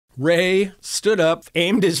Ray stood up,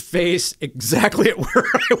 aimed his face exactly at where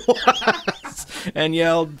I was, and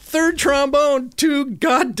yelled, "Third trombone, too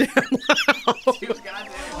goddamn loud." Too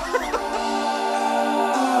goddamn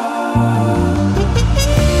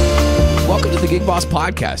Welcome to the Gig Boss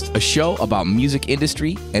Podcast, a show about music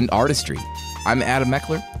industry and artistry. I'm Adam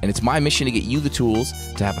Meckler, and it's my mission to get you the tools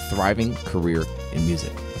to have a thriving career in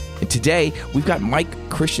music. And today, we've got Mike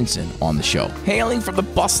Christianson on the show. Hailing from the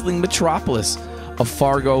bustling metropolis of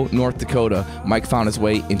Fargo, North Dakota, Mike found his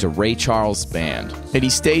way into Ray Charles' band. And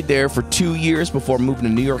he stayed there for 2 years before moving to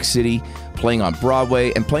New York City, playing on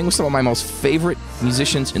Broadway, and playing with some of my most favorite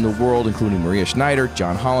musicians in the world, including Schneider,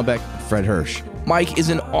 John Hollenbeck, and Fred Hirsch. Mike is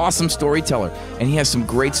an awesome storyteller, and he has some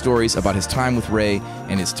great stories about his time with Ray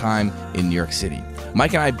and his time in New York City.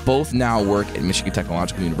 Mike and I both now work at Michigan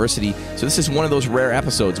Technological University, so this is one of those rare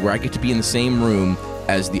episodes where I get to be in the same room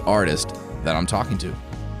as the artist that I'm talking to.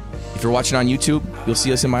 If you're watching on YouTube, you'll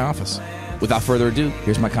see us in my office. Without further ado,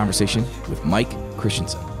 here's my conversation with Mike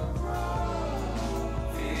Christianson.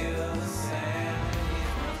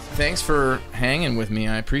 Thanks for hanging with me.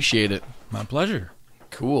 I appreciate it. My pleasure.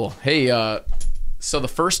 Cool. Hey, so the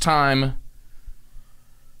first time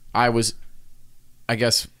I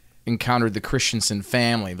encountered the Christianson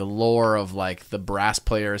family, the lore of like the brass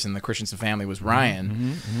players in the Christianson family was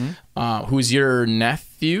Ryan, who's your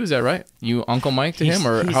nephew. Is that right? You Uncle Mike to him,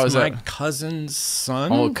 or how is that? My cousin's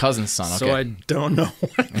son. Oh, cousin's son. Okay. So I don't know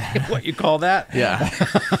what you call that. Yeah.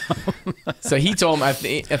 So he told me, I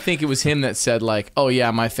think it was him that said like, "Oh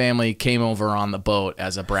yeah, my family came over on the boat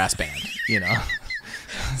as a brass band," you know.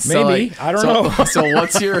 So, maybe. I don't know. So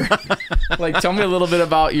what's your, like, tell me a little bit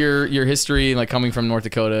about your history, like coming from North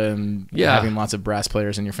Dakota and having lots of brass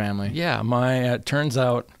players in your family. Yeah, it turns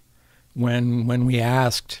out when we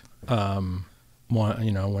asked,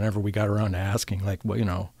 whenever we got around to asking, like,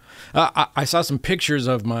 well, I saw some pictures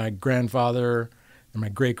of my grandfather and my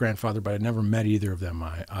great-grandfather, but I never met either of them.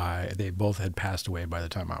 They both had passed away by the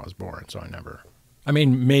time I was born, so I never... I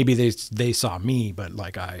mean, maybe they saw me, but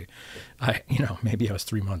like I maybe I was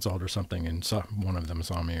 3 months old or something, and one of them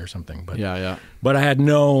saw me or something. But yeah. But I had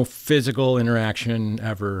no physical interaction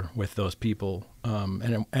ever with those people,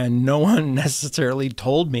 and no one necessarily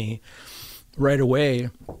told me right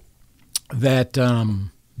away that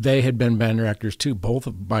they had been band directors too. Both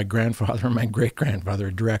of my grandfather and my great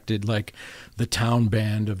grandfather directed like the town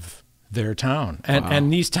band of their town,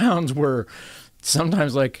 and these towns were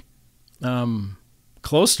sometimes like.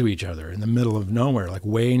 Close to each other in the middle of nowhere, like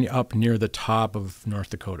way up near the top of North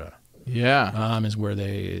Dakota. Yeah. Is where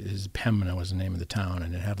Pembina was the name of the town,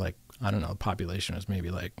 and it had like, I don't know, the population was maybe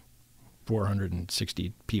like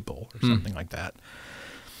 460 people or something like that.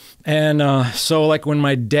 And so like when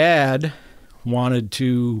my dad wanted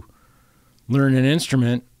to learn an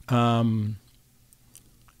instrument,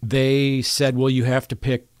 they said, well, you have to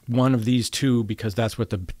pick one of these two because that's what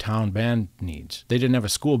the town band needs. They didn't have a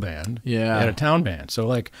school band. Yeah. They had a town band. So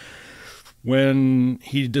like when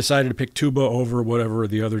he decided to pick tuba over whatever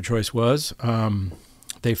the other choice was,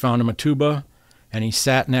 they found him a tuba, and he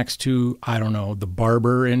sat next to, I don't know, the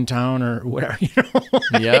barber in town or whatever,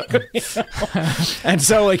 Yeah. And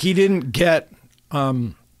so like he didn't get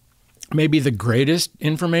maybe the greatest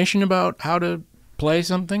information about how to play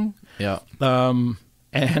something. Yeah.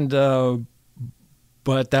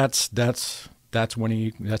 But that's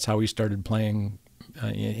how he started playing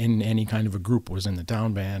in any kind of a group, was in the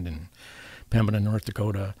town band in Pembina, North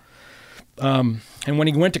Dakota. And when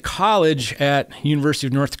he went to college at University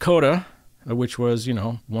of North Dakota, which was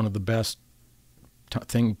one of the best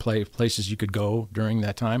places you could go during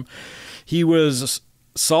that time, he was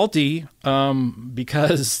salty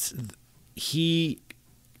because his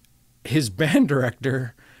band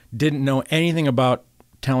director didn't know anything about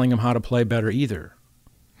telling him how to play better either.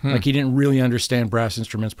 Like he didn't really understand brass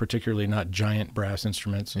instruments, particularly not giant brass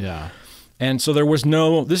instruments. Yeah. And so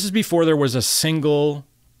this is before there was a single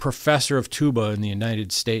professor of tuba in the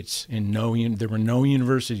United States. There were no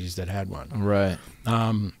universities that had one. Right.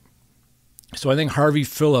 So I think Harvey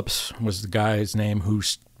Phillips was the guy's name who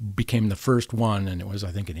became the first one, and it was, I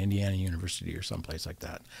think, at Indiana University or someplace like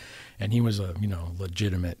that. And he was a,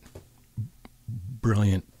 legitimate,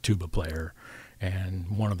 brilliant tuba player.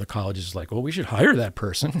 And one of the colleges is like, well, we should hire that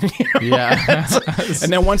person. Yeah.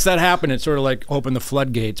 And then once that happened, it sort of like opened the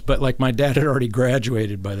floodgates. But like my dad had already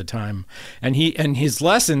graduated by the time. And his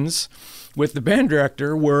lessons with the band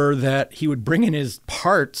director were that he would bring in his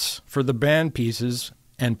parts for the band pieces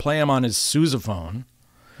and play them on his sousaphone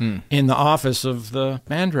in the office of the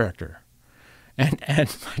band director. And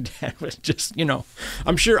my dad was just,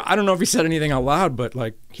 I'm sure, I don't know if he said anything out loud, but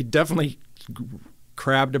like he definitely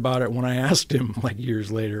crabbed about it when I asked him like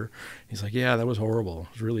years later. He's like, yeah, that was horrible.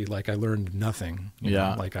 It was really like I learned nothing. You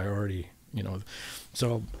know, like I already, you know.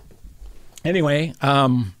 So anyway,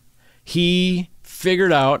 he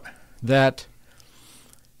figured out that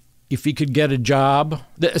if he could get a job.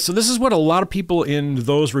 So this is what a lot of people in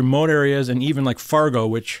those remote areas, and even like Fargo,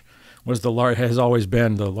 which was has always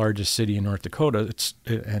been the largest city in North Dakota,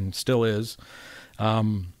 and still is.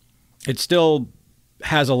 It still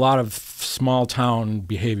has a lot of small town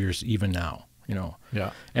behaviors even now, you know.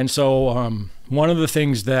 Yeah. And so one of the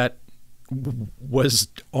things that was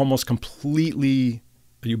almost completely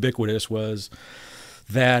ubiquitous was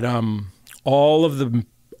that all of the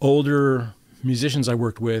older musicians I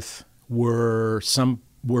worked with were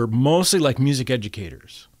mostly like music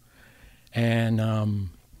educators, and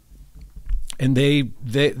they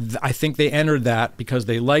I think they entered that because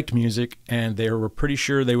they liked music and they were pretty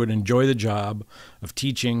sure they would enjoy the job of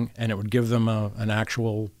teaching, and it would give them an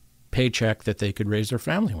actual paycheck that they could raise their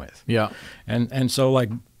family with. Yeah. And so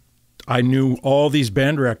like I knew all these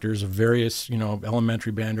band directors of various, you know,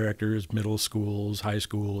 elementary band directors, middle schools, high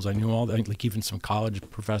schools. I knew all that, like even some college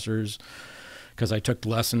professors, because I took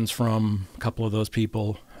lessons from a couple of those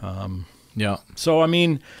people. Yeah. So, I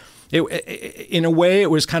mean, in a way, it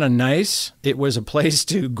was kind of nice. It was a place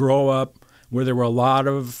to grow up where there were a lot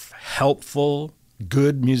of helpful,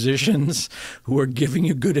 good musicians who were giving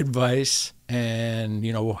you good advice and,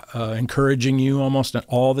 you know, encouraging you almost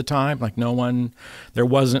all the time. Like it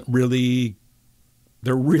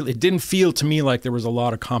didn't feel to me like there was a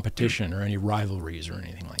lot of competition or any rivalries or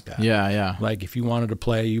anything like that. Yeah, yeah. Like if you wanted to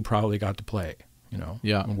play, you probably got to play, you know,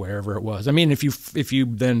 yeah, wherever it was. I mean, if you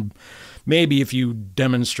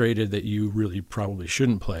demonstrated that you really probably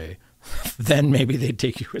shouldn't play, then maybe they'd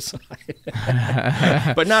take you aside.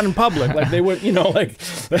 But not in public. Like they would, you know, like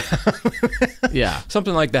yeah,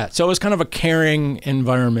 something like that. So it was kind of a caring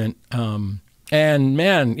environment. And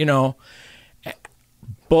man, you know,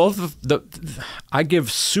 I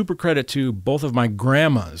give super credit to both of my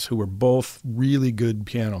grandmas, who were both really good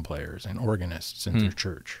piano players and organists in their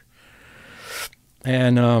church.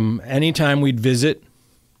 And anytime we'd visit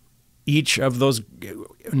each of those,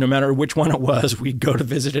 no matter which one it was, we'd go to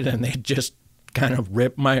visit it, and they'd just kind of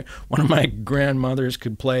rip. One of my grandmothers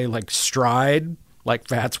could play like stride, like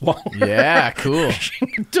Fats Waller. Yeah, cool. She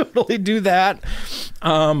could totally do that.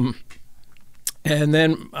 And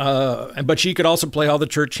then, but she could also play all the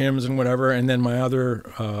church hymns and whatever. And then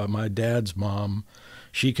my dad's mom,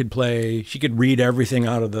 she could read everything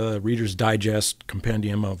out of the Reader's Digest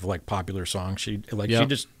compendium of like popular songs. She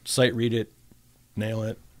just sight read it, nail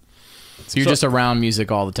it. So you're just around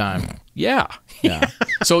music all the time. Yeah. Yeah.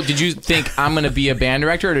 So did you think I'm going to be a band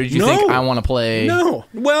director, or did you think I want to play? No.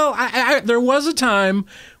 Well, there was a time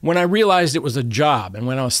when I realized it was a job. And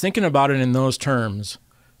when I was thinking about it in those terms,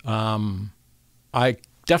 I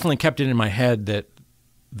definitely kept it in my head that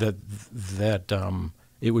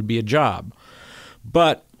it would be a job.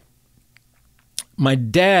 But my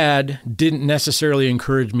dad didn't necessarily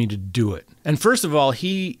encourage me to do it. And first of all,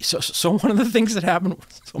 so one of the things that happened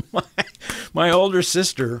was, so my older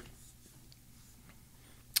sister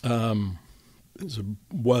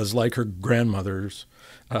was like her grandmother's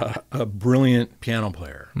a brilliant piano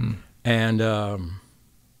player. And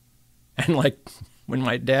like when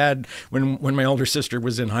my older sister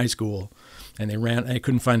was in high school and they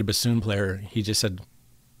couldn't find a bassoon player, he just said,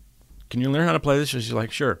 "Can you learn how to play this?" She's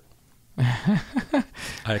like, "Sure."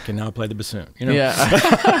 I can now play the bassoon, you know?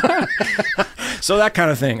 Yeah. So that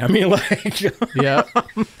kind of thing. I mean, like, yeah.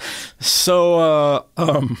 So,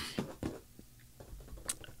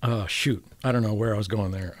 shoot, I don't know where I was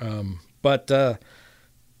going there.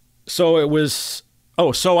 So it was,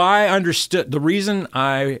 so I understood the reason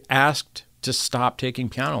I asked to stop taking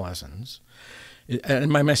piano lessons.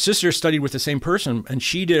 And my sister studied with the same person, and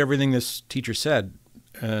she did everything this teacher said.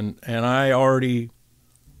 And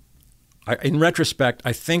in retrospect,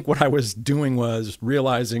 I think what I was doing was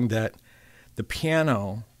realizing that the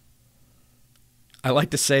piano, I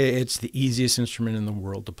like to say it's the easiest instrument in the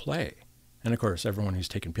world to play. And of course, everyone who's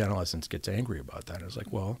taken piano lessons gets angry about that. I was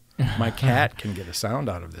like, well, my cat can get a sound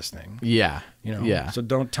out of this thing. Yeah. You know? Yeah. So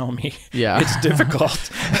don't tell me it's difficult.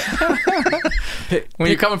 When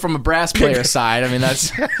you're coming from a brass player side, I mean,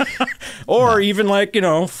 that's... Or even like, you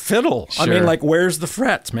know, fiddle. Sure. I mean, like, where's the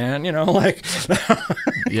frets, man? You know, like...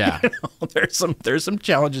 Yeah. You know, there's some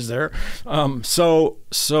challenges there.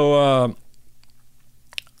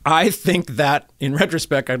 I think that, in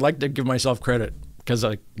retrospect, I'd like to give myself credit, because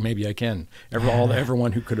maybe I can.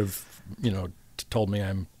 Everyone who could have, you know, told me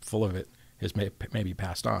I'm full of it has maybe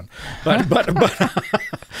passed on. But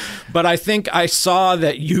But I think I saw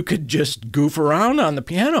that you could just goof around on the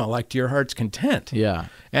piano like to your heart's content. Yeah.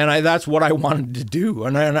 And that's what I wanted to do.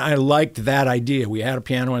 And I liked that idea. We had a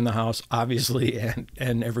piano in the house, obviously,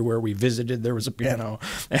 and everywhere we visited, there was a piano.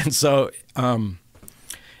 And so, and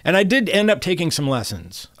I did end up taking some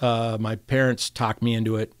lessons. My parents talked me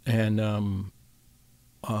into it. And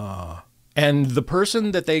the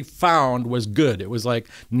person that they found was good. It was like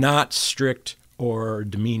not strict or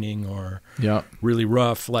demeaning or really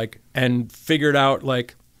rough, and figured out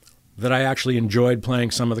that I actually enjoyed playing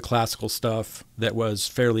some of the classical stuff that was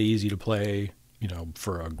fairly easy to play,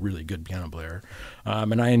 for a really good piano player.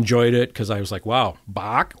 And I enjoyed it because I was like, wow,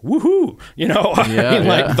 Bach, woohoo,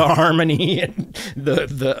 like the harmony and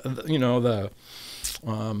the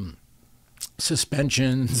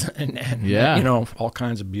suspensions and all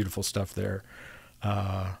kinds of beautiful stuff there.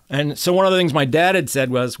 And so one of the things my dad had said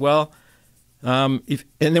was, well, and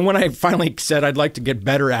then when I finally said I'd like to get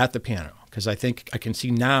better at the piano, because I think I can see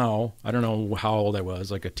now, I don't know how old I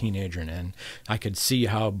was, like a teenager, and I could see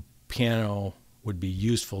how piano would be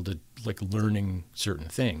useful to learning certain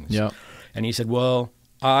things. Yeah. And he said, well,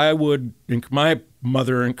 my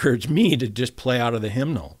mother encouraged me to just play out of the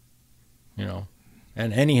hymnal, and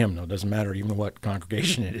any hymnal, doesn't matter even what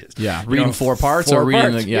congregation it is. Yeah, reading four parts or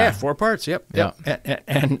reading parts. Yeah, 4 parts. Yep.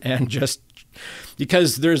 And just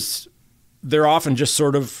because they're often just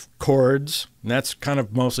sort of chords, and that's kind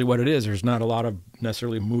of mostly what it is. There's not a lot of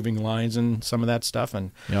necessarily moving lines and some of that stuff, and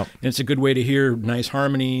it's a good way to hear nice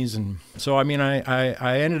harmonies. And so, I mean,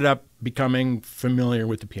 I ended up becoming familiar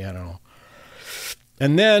with the piano.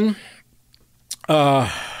 And then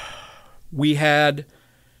we had,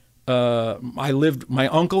 my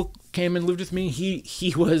uncle came and lived with me.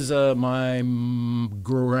 He was my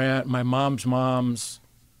mom's mom's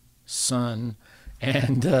son.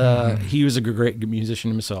 And he was a great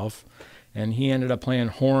musician himself, and he ended up playing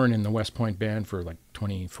horn in the West Point band for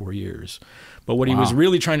 24 years. But what he was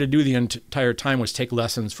really trying to do the entire time was take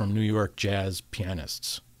lessons from New York jazz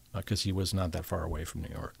pianists, because he was not that far away from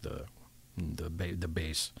New York. The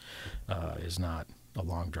base is not a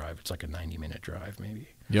long drive; it's like a 90-minute drive, maybe.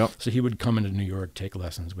 Yep. So he would come into New York, take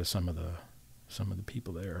lessons with some of the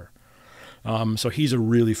people there. So he's a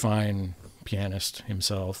really fine pianist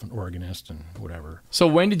himself, an organist and whatever. So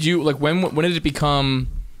when did you when did it become,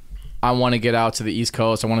 I want to get out to the East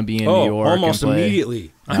Coast, I want to be in New York? Almost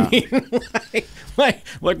immediately. I mean, one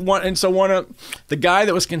of the guy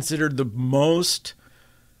that was considered the most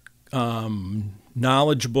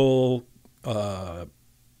knowledgeable,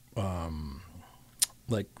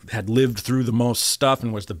 had lived through the most stuff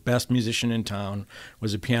and was the best musician in town,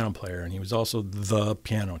 was a piano player, and he was also the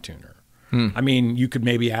piano tuner. I mean, you could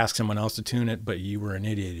maybe ask someone else to tune it, but you were an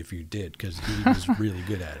idiot if you did, because he was really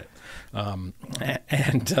good at it.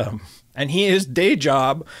 And his day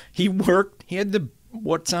job, he had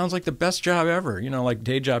what sounds like the best job ever,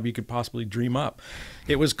 day job you could possibly dream up.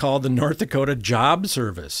 It was called the North Dakota Job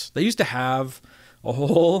Service. They used to have a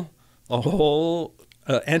whole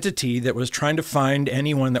entity that was trying to find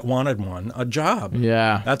anyone that wanted one a job.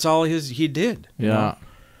 Yeah, that's all he did. Yeah.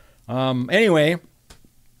 Anyway.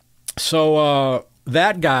 So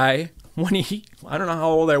that guy, I don't know how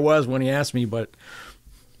old I was when he asked me, but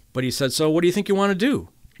he said, so what do you think you want to do?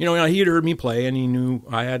 He had heard me play, and he knew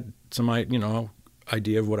I had some,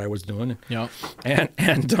 idea of what I was doing. Yeah.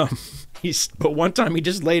 But one time he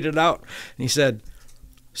just laid it out, and he said,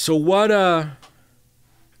 so what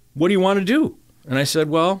do you want to do? And I said,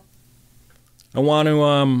 well, I want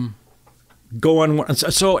to go on.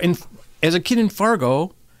 So as a kid in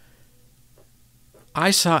Fargo,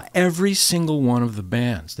 I saw every single one of the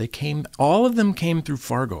bands. All of them came through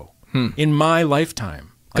Fargo in my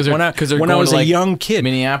lifetime. When I was a young kid,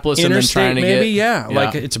 Minneapolis, interstate, and then trying to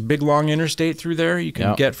get it's a big long interstate through there. You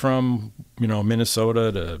can get from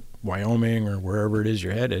Minnesota to Wyoming or wherever it is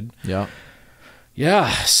you're headed. Yeah,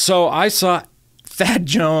 yeah. So I saw Thad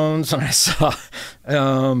Jones, and I saw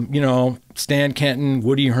Stan Kenton,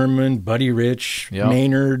 Woody Herman, Buddy Rich,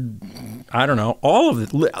 Maynard. I don't know, all of it.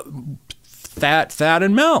 Thad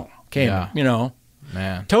and Mel came,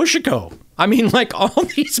 man. Toshiko. I mean, all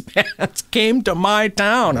these bands came to my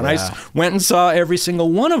town, and I went and saw every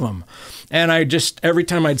single one of them. And every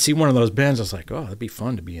time I'd see one of those bands, I was like, oh, that'd be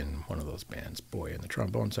fun to be in one of those bands. Boy, in the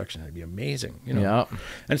trombone section, that'd be amazing, Yeah.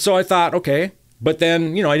 And so I thought, okay. But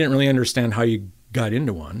then, I didn't really understand how you got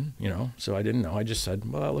into one, so I didn't know. I just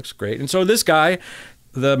said, well, that looks great. And so this guy,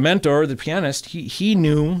 the mentor, the pianist, he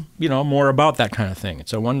knew, more about that kind of thing. And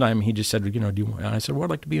so one time he just said, do you want? And I said, well, I'd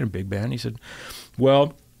like to be in a big band. He said,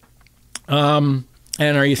 well, and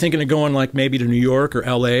are you thinking of going maybe to New York or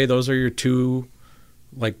LA? Those are your two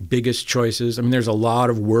like biggest choices. I mean, there's a lot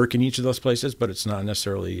of work in each of those places, but it's not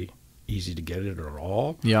necessarily easy to get it at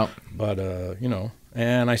all. Yep. But you know,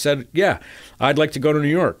 and I said, yeah, I'd like to go to New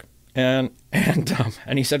York, and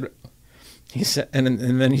he said,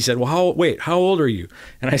 and then he said, well, how old are you?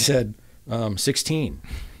 And I said, 16.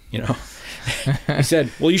 You know, he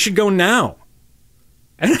said, well, you should go now.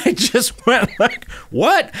 And I just went like,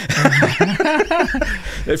 what?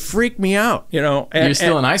 It freaked me out, you know. And, you're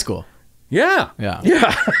still in high school. Yeah. Yeah.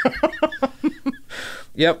 Yeah.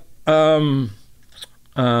 Yep.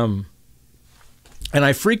 And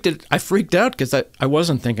I freaked out because I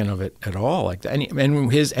wasn't thinking of it at all like that.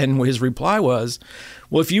 And his reply was,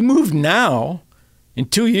 well, if you move now, in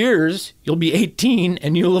 2 years, you'll be 18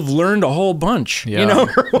 and you'll have learned a whole bunch, yeah. you know?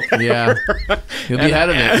 Yeah. You'll be ahead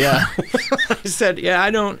of it, yeah. I said, yeah, I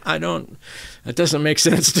don't, that doesn't make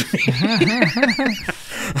sense to me.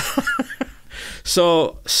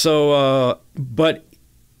 But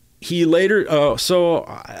he later,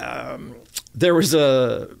 there was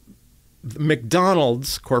a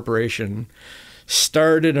McDonald's Corporation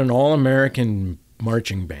started an all-American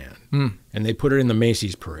marching band, and they put it in the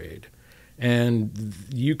Macy's parade. And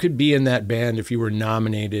you could be in that band if you were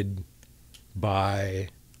nominated by,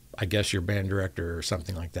 I guess, your band director or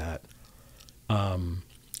something like that. And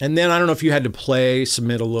then I don't know if you had to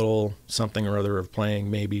submit a little something or other of playing,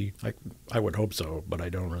 maybe. I would hope so, but I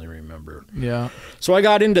don't really remember. Yeah. So I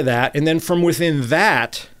got into that, and then from within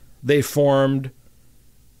that, they formed.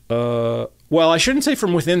 Well, I shouldn't say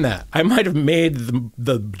from within that. I might have made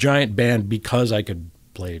the giant band because I could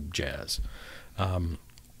play jazz.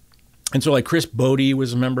 And so, like, Chris Bodie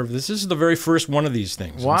was a member of this. This is the very first one of these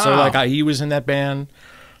things. Wow. And so, like, he was in that band.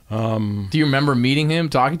 Do you remember meeting him,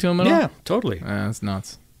 talking to him at all? Yeah, totally. That's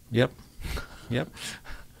nuts. Yep.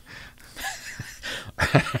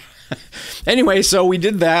 Anyway, so we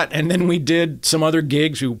did that, and then we did some other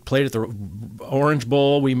gigs. We played at the Orange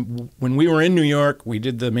Bowl. When we were in New York, we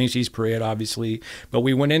did the Macy's Parade, obviously, but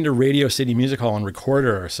we went into Radio City Music Hall and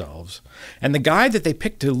recorded ourselves. And the guy that they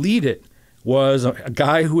picked to lead it was a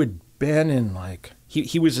guy who had been in, like,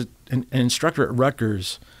 he was an instructor at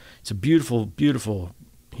Rutgers. He's a beautiful, beautiful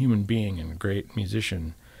human being and a great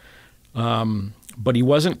musician. But he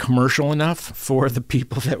wasn't commercial enough for the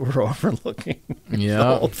people that were overlooking the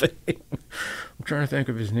whole thing. I'm trying to think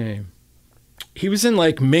of his name. He was in,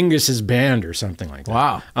 like, Mingus's band or something like that.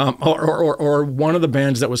 Wow. Or one of the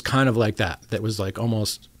bands that was kind of like that. That was like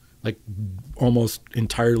almost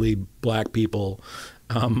entirely black people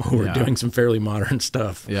who were doing some fairly modern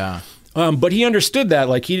stuff. Yeah. But he understood that.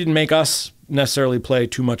 Like, he didn't make us necessarily play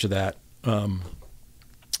too much of that.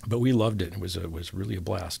 But we loved it. It was really a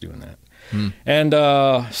blast doing that. And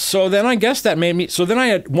so then I guess that made me. So then I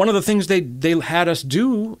had one of the things they had us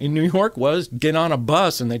do in New York was get on a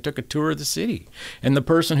bus, and they took a tour of the city. And the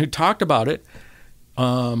person who talked about it,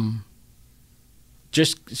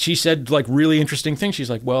 she said, like, really interesting things. She's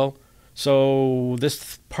like, well, so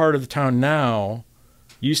this part of the town now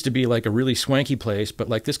used to be like a really swanky place, but,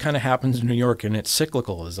 like, this kind of happens in New York, and it's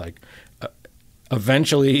cyclical. It's like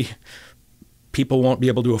eventually people won't be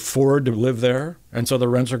able to afford to live there, and so the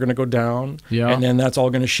rents are going to go down, and then that's all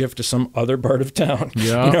going to shift to some other part of town,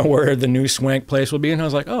 you know, where the new swank place will be. And I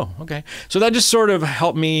was like, oh, okay. So that just sort of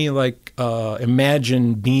helped me, like,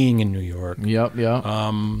 imagine being in New York.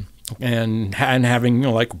 And having, you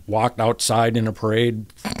know, like, walked outside in a parade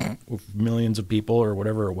with millions of people or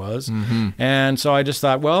whatever it was. And so I just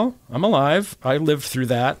thought, well, I'm alive. I lived through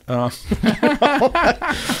that. And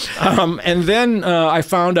then I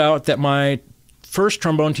found out that my first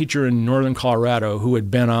trombone teacher in Northern Colorado, who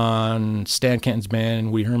had been on Stan Kenton's band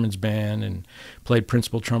and Woody Herman's band and played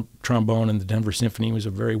principal trombone in the Denver Symphony, was a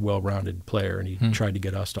very well-rounded player, and he tried to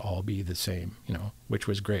get us to all be the same, you know, which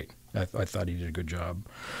was great. I thought he did a good job.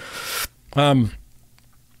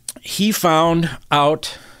 He found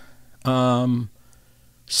out some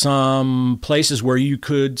places where you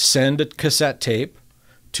could send a cassette tape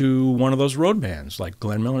to one of those road bands, like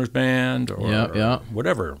Glenn Miller's band or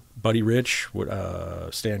whatever. Buddy Rich,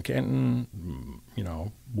 Stan Kenton, you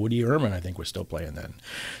know, Woody Herman, I think, was still playing then.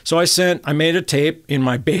 So I made a tape in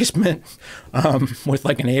my basement with,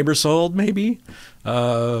 like, an Abersold maybe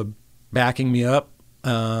backing me up,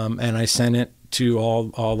 and I sent it to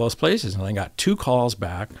all those places, and I got 2 calls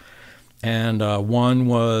back, and one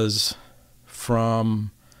was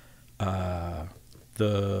from the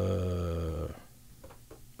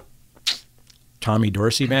Tommy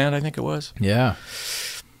Dorsey band, I think it was. Yeah.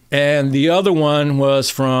 And the other one was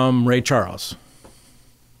from Ray Charles.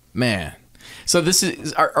 Man. So this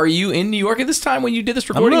is, are you in New York at this time when you did this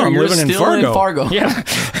recording? I'm living in Fargo. Yeah.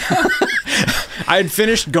 I had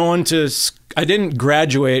finished going to didn't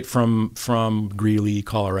graduate from Greeley,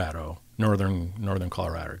 Colorado, northern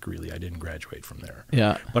Colorado, Greeley. I didn't graduate from there.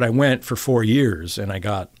 Yeah. But I went for 4 years, and I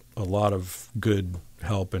got a lot of good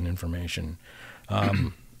help and information.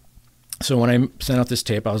 So when I sent out this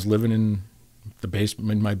tape, I was living in the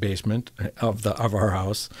basement, in my basement of our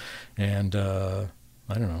house, and I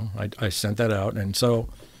don't know. I sent that out, and so,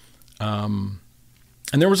 and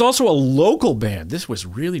there was also a local band. This was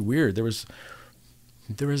really weird. There was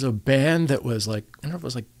a band that was like, I don't know if it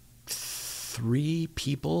was like 3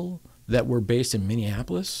 people that were based in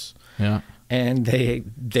Minneapolis. Yeah, and they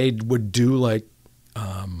would do like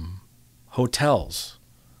hotels.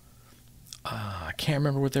 I can't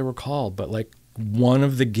remember what they were called, but like one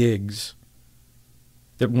of the gigs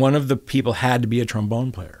that one of the people had to be a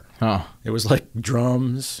trombone player. Oh. It was like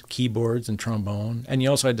drums, keyboards, and trombone, and you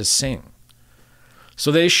also had to sing.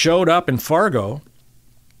 So they showed up in Fargo,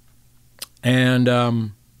 and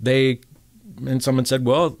someone said,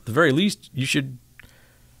 well, at the very least, you should,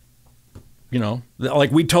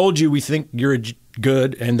 like, we told you we think you're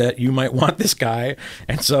good and that you might want this guy,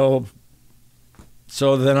 and so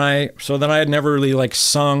then I had never really like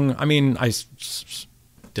sung. I mean, I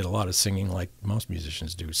did a lot of singing like most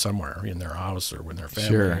musicians do somewhere in their house or with their family,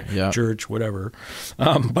 sure, yeah. Church, whatever.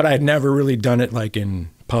 But I had never really done it like in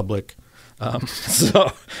public. But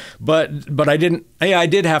I didn't. Yeah, I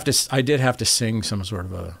did have to sing some sort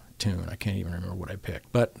of a tune. I can't even remember what I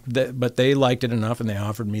picked. But they liked it enough, and they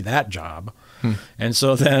offered me that job. And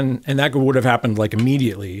so then, and that would have happened like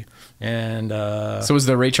immediately. And so was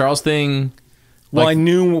the Ray Charles thing? Well, I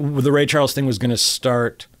knew the Ray Charles thing was going to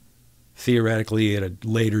start theoretically at a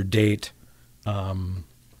later date. So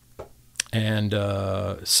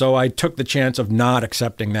I took the chance of not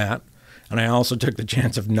accepting that. And I also took the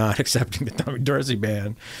chance of not accepting the Tommy Dorsey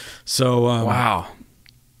band. So wow.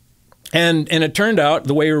 And it turned out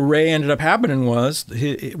the way Ray ended up happening was,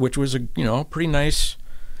 which was a pretty nice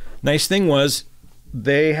thing, was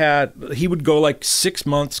he would go like 6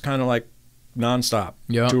 months kind of like nonstop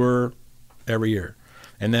tour every year,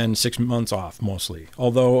 and then 6 months off mostly.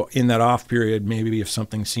 Although in that off period, maybe if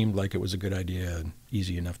something seemed like it was a good idea and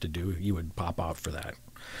easy enough to do, he would pop off for that.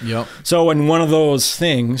 Yep. So in one of those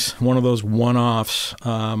things, one of those one-offs,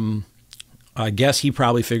 I guess he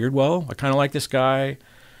probably figured, well, I kind of like this guy.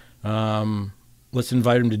 Let's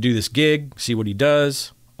invite him to do this gig, see what he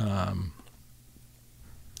does. And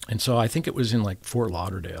so I think it was in like Fort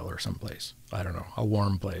Lauderdale or someplace. I don't know, a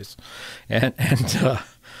warm place. And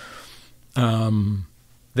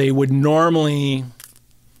they would normally,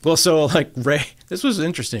 well, so like Ray, this was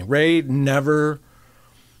interesting. Ray never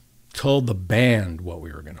told the band what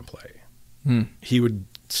we were going to play. He would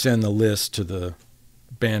send the list to the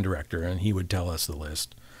band director, and he would tell us the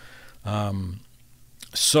list.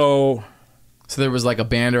 So there was like a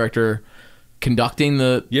band director conducting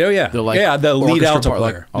the the lead alto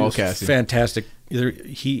player. Oh, okay, I see. Fantastic.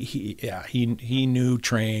 He knew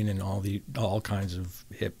Train and all kinds of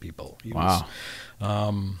hip people. Wow.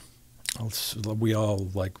 We all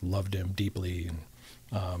like loved him deeply.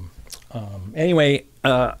 And anyway,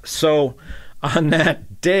 so on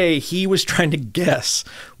that day, he was trying to guess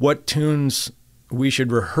what tunes we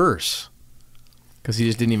should rehearse, because he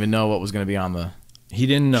just didn't even know what was going to be on the. He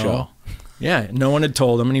didn't know. Show. Yeah, no one had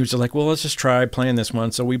told him, and he was just like, "Well, let's just try playing this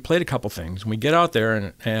one." So we played a couple things, and we get out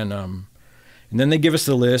there, and then they give us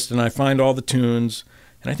the list, and I find all the tunes,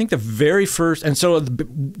 and I think the very first, and so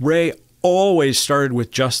Ray always started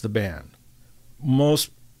with just the band.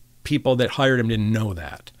 Most people that hired him didn't know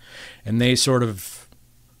that, and they sort of,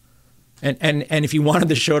 and if you wanted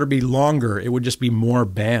the show to be longer, it would just be more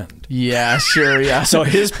band. Yeah, sure, yeah. So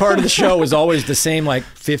his part of the show was always the same, like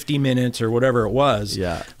 50 minutes or whatever it was.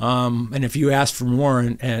 Yeah. And if you asked for more,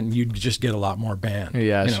 and you'd just get a lot more band.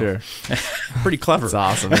 Yeah, sure. Pretty clever. That's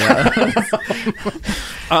awesome.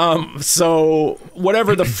 Yeah. So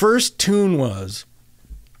whatever the first tune was,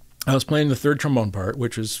 I was playing the third trombone part,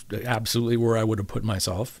 which was absolutely where I would have put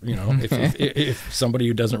myself, if somebody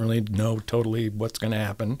who doesn't really know totally what's going to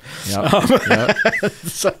happen. Yep.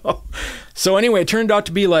 So anyway, it turned out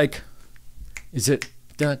to be like, is it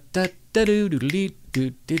da da da do do do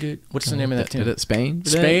do do? What's the name of that tune? Spain?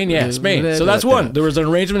 Spain, yeah, Spain. So that's one. There was an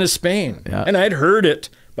arrangement of Spain, and I'd heard it,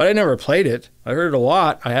 but I never played it. I heard it a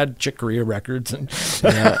lot. I had Chick Corea records, and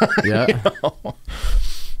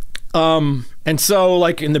and so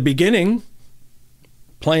like in the beginning,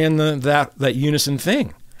 playing that unison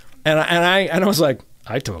thing, and I was like,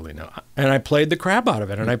 I totally know, and I played the crap out of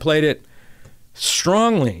it, and I played it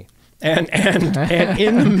strongly, and in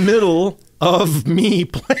the middle of me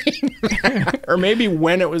playing that, or maybe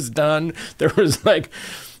when it was done, there was like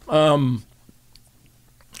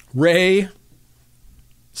Ray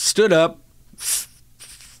stood up,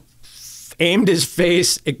 aimed his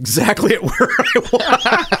face exactly at where I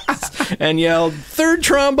was, and yelled, "Third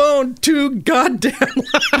trombone, too goddamn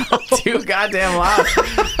loud." Too goddamn loud.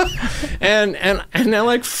 and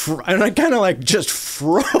I kind of like just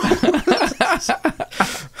froze.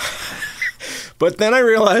 But then I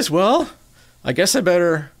realized, well, I guess I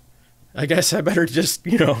better just,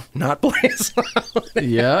 not play as loud.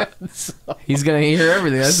 Yeah. He's going to hear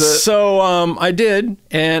everything. That's it. So I did,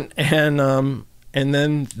 and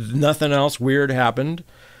then nothing else weird happened.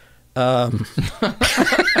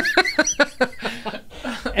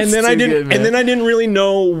 And then I didn't really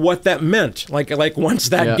know what that meant. Like once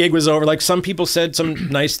that gig was over, like some people said some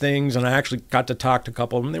nice things, and I actually got to talk to a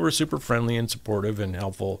couple of them. They were super friendly and supportive and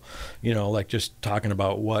helpful, like just talking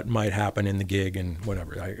about what might happen in the gig and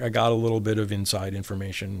whatever. I got a little bit of inside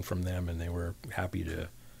information from them, and they were happy to,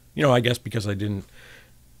 I guess because I didn't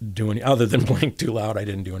do any other than playing too loud. I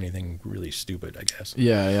didn't do anything really stupid, I guess.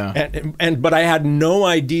 Yeah. But I had no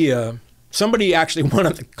idea. Somebody actually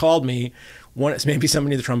called me. Maybe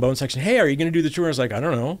somebody in the trombone section. Hey, are you going to do the tour? I was like, I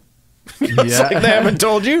don't know. It's like, they haven't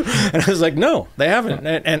told you? And I was like, no, they haven't.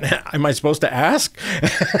 And am I supposed to ask?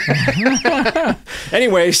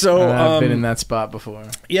 Anyway, so I've been in that spot before.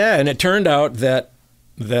 Yeah, and it turned out that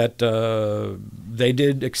they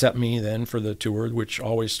did accept me then for the tour, which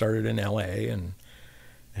always started in L.A.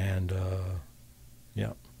 and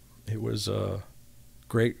yeah, it was a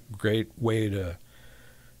great way to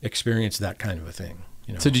experience that kind of a thing.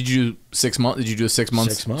 So did you 6 months? Did you do a 6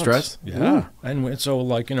 months stretch? Yeah. Ooh. And so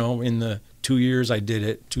in the 2 years I did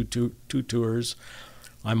it, two tours,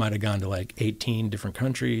 I might have gone to like 18 different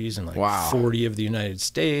countries and like 40 of the United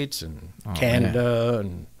States and Canada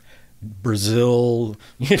and Brazil,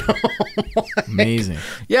 Amazing.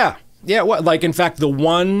 Yeah. Like in fact, the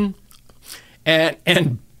one,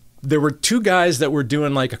 and there were two guys that were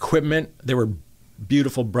doing like equipment. They were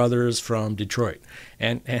beautiful brothers from Detroit,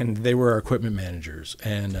 and they were our equipment managers.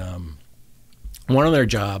 And one of their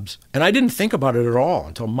jobs, and I didn't think about it at all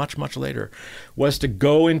until much later, was to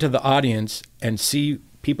go into the audience and see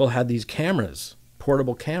people had these cameras,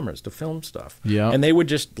 portable cameras to film stuff. Yeah, and they would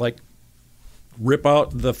just like rip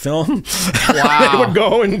out the film. Wow. They would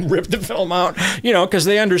go and rip the film out, because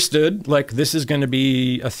they understood like this is going to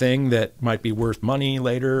be a thing that might be worth money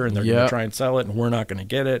later, and they're going to try and sell it, and we're not going to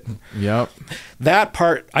get it. That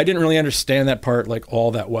part, I didn't really understand that part like all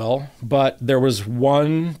that well, but there was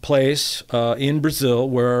one place in Brazil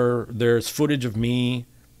where there's footage of me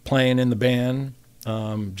playing in the band,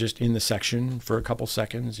 just in the section for a couple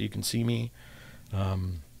seconds. You can see me.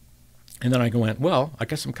 And then I went, well, I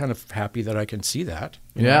guess I'm kind of happy that I can see that.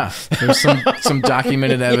 Yeah, there's some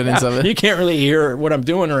documented evidence of it. You can't really hear what I'm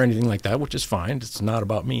doing or anything like that, which is fine. It's not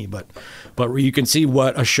about me, but you can see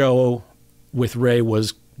what a show with Ray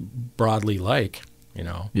was broadly like,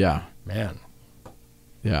 Yeah. Man.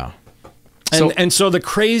 Yeah. And so the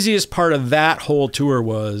craziest part of that whole tour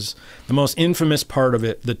was, the most infamous part of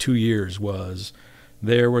it, the 2 years, was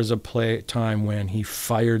there was a time when he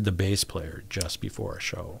fired the bass player just before a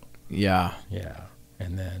show. Yeah. Yeah.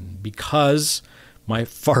 And then because my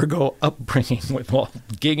Fargo upbringing with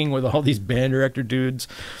gigging with all these band director dudes,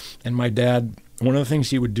 and my dad, one of the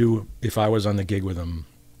things he would do if I was on the gig with him,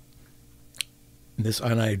 it's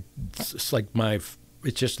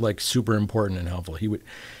just like super important and helpful. He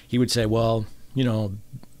would say, well,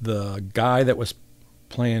 the guy that was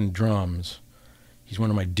playing drums, he's one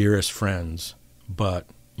of my dearest friends, but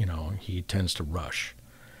he tends to rush.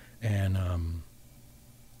 And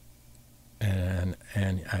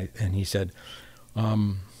he said,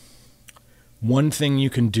 one thing you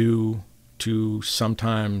can do to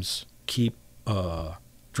sometimes keep a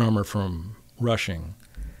drummer from rushing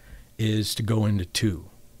is to go into 2,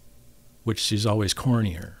 which is always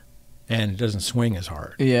cornier and it doesn't swing as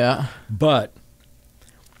hard. Yeah. But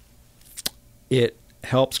it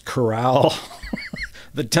helps corral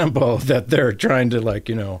the tempo that they're trying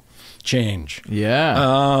to change.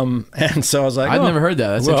 Yeah. And so I was like, I've never heard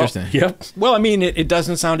that. That's interesting. Yep. Well, I mean, it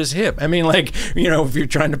doesn't sound as hip. I mean, if you're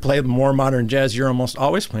trying to play more modern jazz, you're almost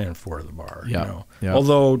always playing 4 of the bar. Yeah.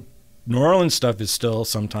 Although New Orleans stuff is still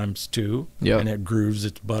sometimes 2, and it grooves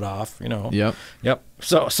its butt off. Yep.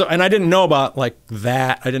 So, and I didn't know about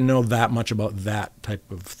that. I didn't know that much about that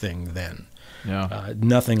type of thing then. Yeah.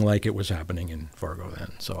 Nothing like it was happening in Fargo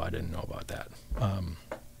then, so I didn't know about that.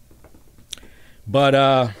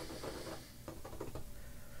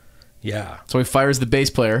 Yeah. So he fires the bass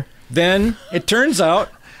player. Then it turns out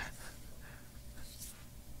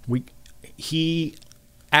he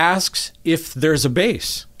asks if there's a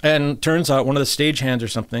bass, and turns out one of the stagehands or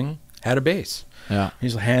something had a bass. Yeah. He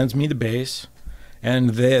hands me the bass, and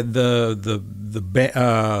the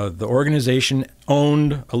organization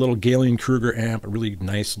owned a little Galen Kruger amp, a really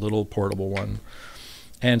nice little portable one.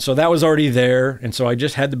 And so that was already there, and so I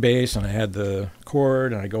just had the bass, and I had the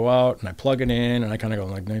chord, and I go out, and I plug it in, and I kind of go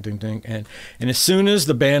like ding, ding, ding, and as soon as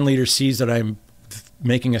the band leader sees that I'm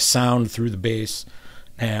making a sound through the bass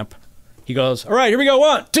amp, he goes, "All right, here we go,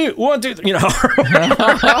 1, 2, 1, 2, 3," you know.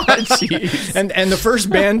 and the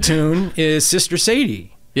first band tune is Sister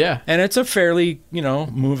Sadie. Yeah, and it's a fairly, you know,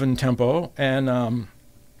 moving tempo, and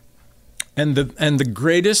the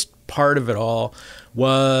greatest part of it all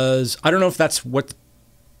was, I don't know if that's what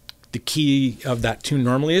the key of that tune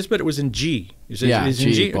normally is, but it was in G. Is in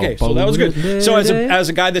G. Okay, so that was good. So as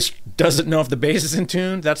a guy that doesn't know if the bass is in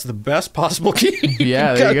tune, that's the best possible key.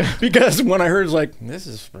 Yeah, there you go. Because when I heard, it's like, this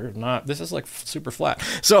is like super flat.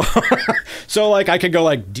 So so like I could go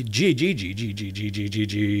like G G G G G G G G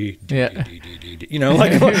G, yeah, you know,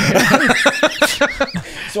 like.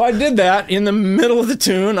 So I did that in the middle of the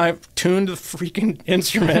tune. I tuned the freaking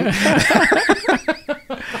instrument.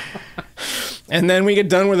 And then we get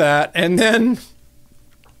done with that. And then,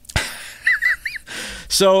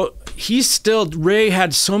 so Ray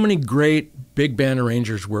had so many great big band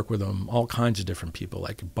arrangers work with him, all kinds of different people.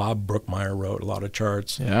 Like Bob Brookmeyer wrote a lot of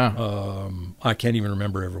charts. Yeah. I can't even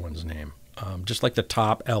remember everyone's name. Just like the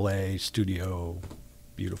top LA studio,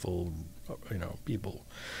 beautiful, you know, people.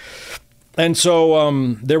 And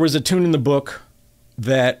so there was a tune in the book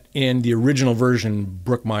that in the original version,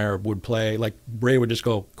 Brookmeyer would play, like Ray would just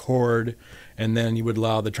go chord, and then he would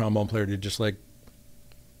allow the trombone player to just like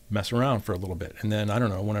mess around for a little bit. And then, I don't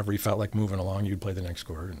know, whenever he felt like moving along, you'd play the next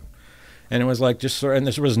chord. And it was like just sort of, and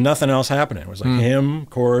there was nothing else happening. It was like him,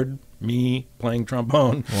 chord, me playing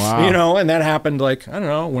trombone. Wow. You know, and that happened like, I don't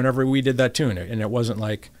know, whenever we did that tune. And it wasn't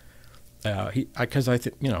like, because I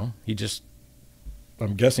think, you know,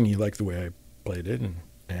 I'm guessing he liked the way I played it.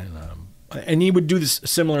 And he would do this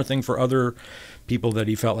similar thing for other people that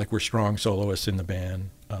he felt like were strong soloists in the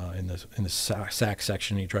band. In the sax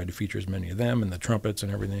section, he tried to feature as many of them, and the trumpets and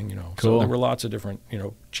everything. You know, cool. So there were lots of different, you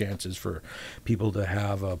know, chances for people to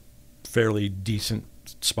have a fairly decent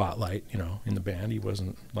spotlight, you know, in the band. He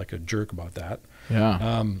wasn't like a jerk about that.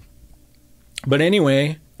 Yeah. But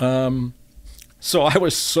anyway, so I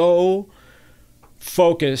was so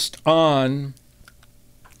focused on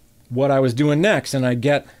what I was doing next, and I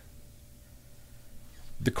get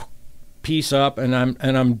the piece up, and I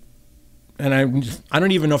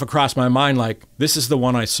don't even know if it crossed my mind like this is the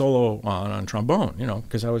one I solo on trombone, you know,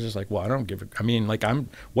 because I was just like, well, I don't give it. I mean, like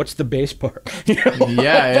what's the bass part? You know?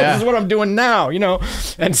 Yeah. This is what I'm doing now, you know.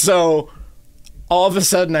 And so all of a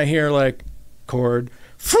sudden I hear like chord,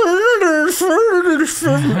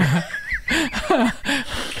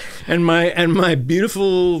 and my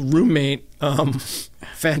beautiful roommate,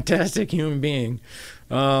 fantastic human being,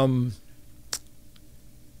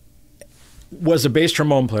 was a bass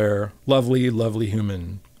trombone player, lovely, lovely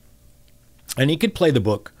human. And he could play the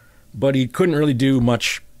book, but he couldn't really do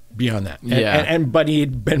much beyond that. But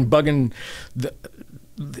he'd been bugging,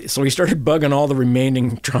 so he started bugging all the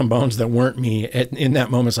remaining trombones that weren't me in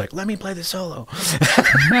that moment. It's like, let me play the solo.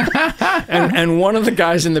 and one of the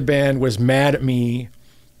guys in the band was mad at me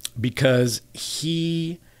because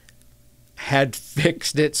he had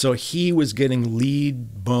fixed it so he was getting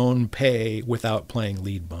lead bone pay without playing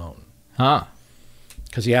lead bone. Huh.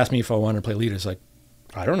 Because he asked me if I wanted to play lead. It's like,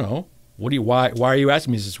 I don't know. Why are you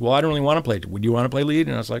asking me? He says, well, I don't really want to play. Would you want to play lead?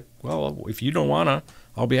 And I was like, well, if you don't want to,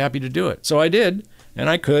 I'll be happy to do it. So I did, and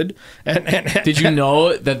I could. And did you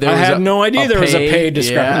know that there was I had no idea there was a pay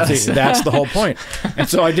discrepancy. Yes. That's the whole point. And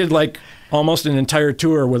so I did like almost an entire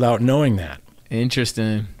tour without knowing that.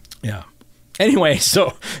 Interesting. Yeah. Anyway,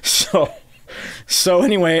 so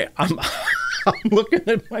anyway, I'm looking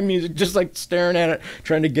at my music, just like staring at it,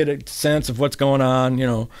 trying to get a sense of what's going on, you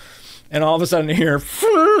know. And all of a sudden I hear, and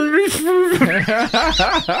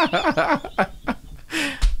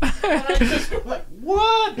I just go like,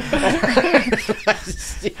 what?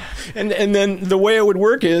 and then the way it would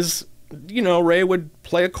work is, you know, Ray would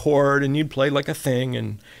play a chord and you'd play like a thing,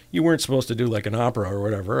 and you weren't supposed to do like an opera or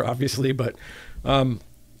whatever, obviously, but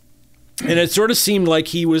and it sort of seemed like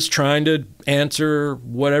he was trying to answer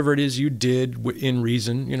whatever it is you did in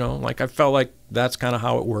reason, you know, like I felt like that's kind of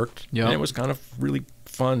how it worked. Yep. And it was kind of really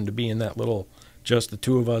fun to be in that little just the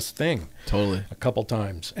two of us thing. Totally. A couple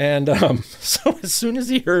times. And so as soon as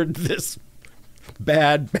he heard this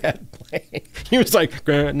bad playing, he was like,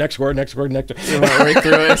 next chord. He went right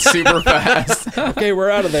through it super fast. Okay,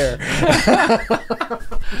 we're out of there.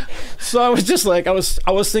 So I was just like, I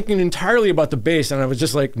was thinking entirely about the bass, and I was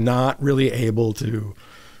just like not really able to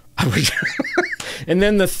I was and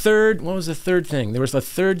then what was the third thing? There was a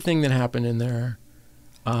third thing that happened in there.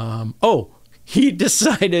 He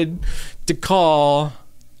decided to call,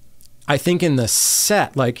 I think in the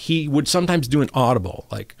set, like he would sometimes do an audible,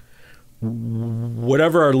 like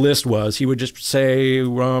whatever our list was, he would just say,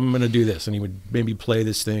 well, I'm going to do this. And he would maybe play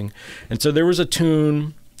this thing. And so there was a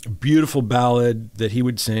tune, a beautiful ballad that he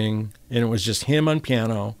would sing, and it was just him on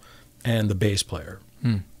piano and the bass player.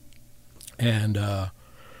 And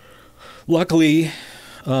luckily,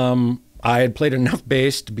 I had played enough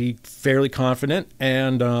bass to be fairly confident,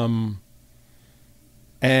 and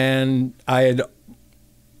I had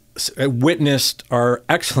witnessed our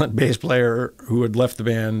excellent bass player who had left the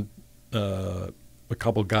band a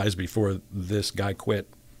couple guys before this guy quit,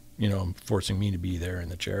 forcing me to be there in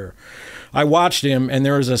the chair. I watched him, and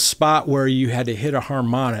there was a spot where you had to hit a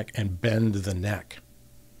harmonic and bend the neck.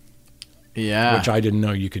 Yeah. Which I didn't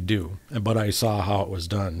know you could do. But I saw how it was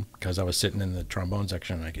done because I was sitting in the trombone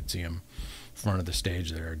section and I could see him in front of the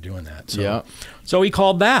stage there doing that. So he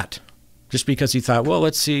called that just because he thought, well,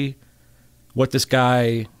 let's see what this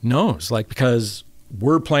guy knows. Like, because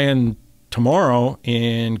we're playing tomorrow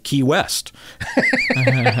in Key West.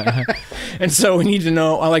 And so we need to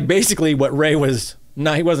know, like, basically what Ray was,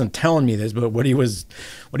 he wasn't telling me this, but what he was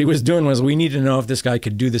doing was, we need to know if this guy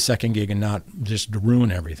could do the second gig and not just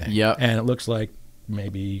ruin everything. Yeah. And it looks like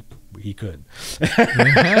maybe he could.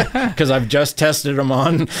 Because I've just tested him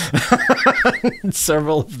on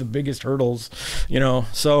several of the biggest hurdles,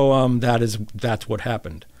 So that's what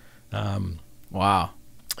happened. Wow.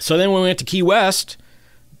 So then when we went to Key West,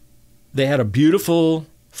 they had a beautiful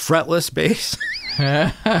fretless bass.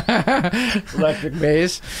 Electric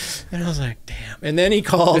bass. And I was like, damn. And then he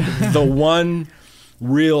called the one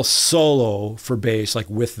real solo for bass, like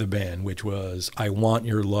with the band, which was I Want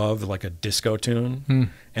Your Love, like a disco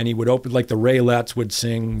tune. And he would open, like the Raelettes would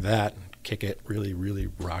sing that, kick it, really, really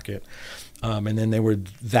rock it. And then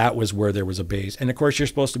that was where there was a bass. And of course you're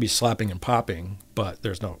supposed to be slapping and popping, but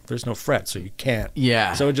there's no fret, so you can't.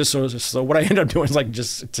 Yeah. So so what I ended up doing is like,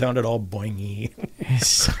 it sounded all boingy.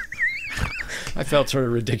 I felt sort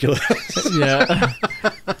of ridiculous. Yeah.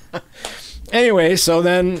 Anyway, so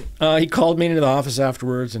then he called me into the office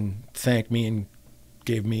afterwards and thanked me and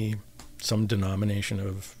gave me some denomination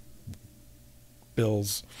of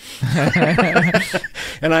bills.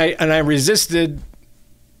 and I resisted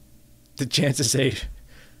the chance to say,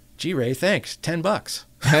 gee, Ray, thanks, $10.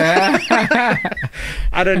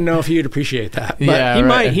 I didn't know if he would appreciate that,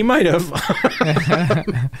 but he might have.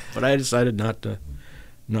 But I decided not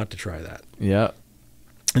to try that. Yeah.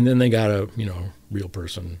 And then they got a real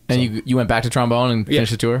person. And you went back to trombone and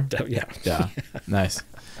finished the tour? Yeah. Yeah. Nice.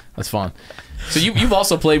 That's fun. So you've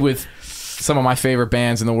also played with some of my favorite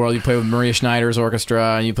bands in the world. You played with Maria Schneider's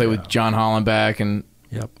orchestra, and you played with John Hollenbeck, and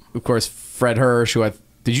of course Fred Hirsch.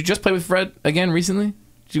 Did you just play with Fred again recently?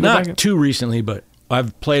 Did you Not too recently, but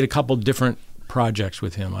I've played a couple different projects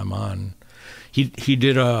with him. I'm on. He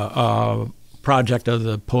did a project of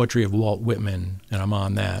the poetry of Walt Whitman, and I'm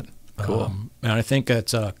on that. Cool. And I think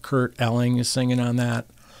that's Kurt Elling is singing on that.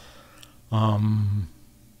 I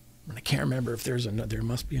can't remember if there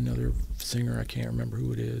must be another singer. I can't remember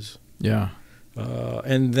who it is. Yeah.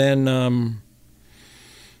 And then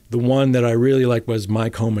the one that I really liked was My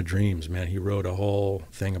Coma Dreams, man. He wrote a whole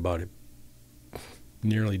thing about it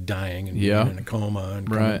nearly dying and being in a coma and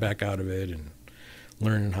coming back out of it and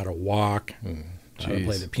learning how to walk and how to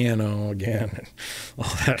play the piano again and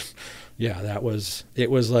all that. Yeah, it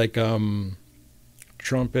was like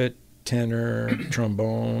trumpet, tenor,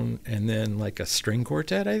 trombone, and then like a string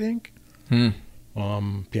quartet, I think.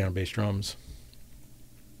 Piano, bass, drums.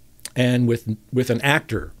 And with an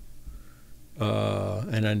actor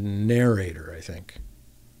and a narrator, I think.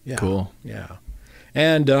 Yeah. Cool. Yeah.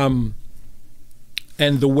 And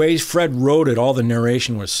the way Fred wrote it, all the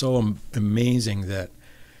narration was so amazing that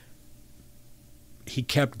he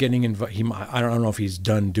kept getting invited. I don't know if he's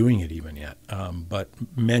done doing it even yet, but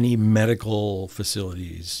many medical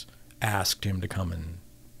facilities asked him to come and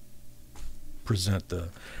present the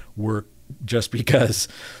work just because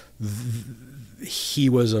he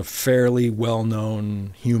was a fairly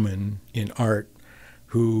well-known human in art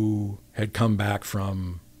who had come back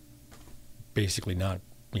from basically not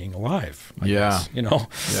being alive. I guess, Yeah.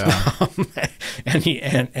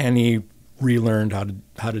 and he relearned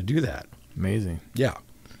how to do that. Amazing. Yeah.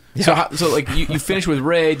 So like you finished with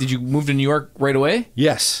Ray. Did you move to New York right away?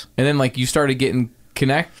 Yes. And then like you started getting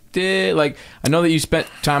connected. Like I know that you spent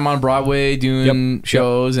time on Broadway doing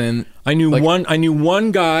shows, and I knew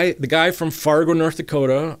one guy, the guy from Fargo, North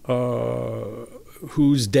Dakota,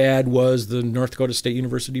 whose dad was the North Dakota State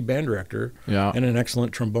University band director Yeah. and an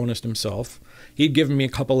excellent trombonist himself. He'd given me a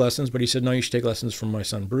couple lessons, but he said, no, you should take lessons from my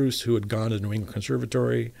son Bruce, who had gone to New England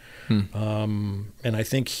Conservatory. And I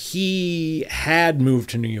think he had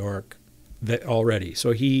moved to New York already.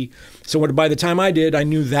 So by the time I did, I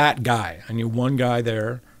knew that guy. I knew one guy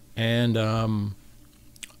there. And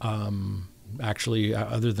actually,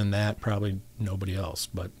 other than that, probably nobody else.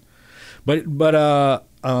 But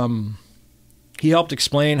he helped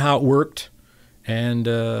explain how it worked. And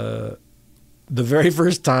the very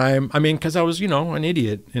first time, I mean, because I was, an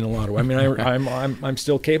idiot in a lot of ways. I mean, I'm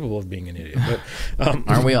still capable of being an idiot, but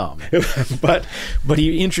Aren't we all? but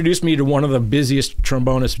he introduced me to one of the busiest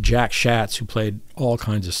trombonists, Jack Schatz, who played all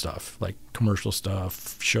kinds of stuff, like commercial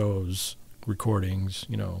stuff, shows, recordings,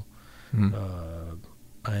 and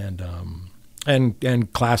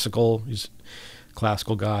classical. He's a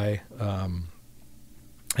classical guy.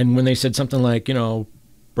 And when they said something like,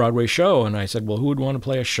 Broadway show, and I said, well, who would want to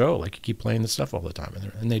play a show? Like, you keep playing this stuff all the time.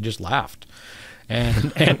 And they just laughed.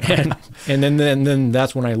 And then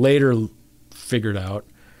that's when I later figured out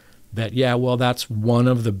that, yeah, well, that's one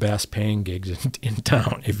of the best paying gigs in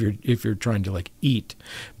town. If you're trying to like eat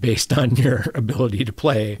based on your ability to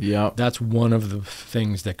play, that's one of the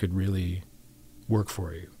things that could really work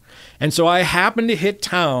for you. And so I happened to hit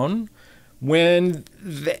town when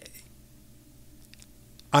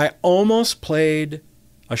I almost played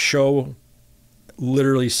a show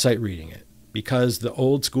literally sight reading it, because the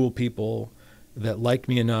old school people that liked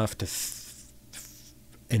me enough to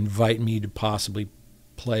invite me to possibly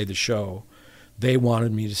play the show, they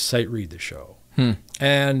wanted me to sight read the show.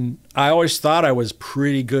 And I always thought I was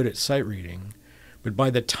pretty good at sight reading, but by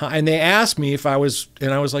the time, and they asked me if I was,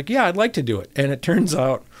 and I was like, yeah, I'd like to do it. And it turns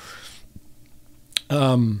out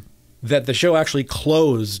that the show actually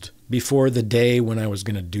closed before the day when I was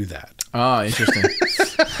going to do that. Oh, interesting.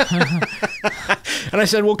 And I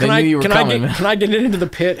said, well, can I get into the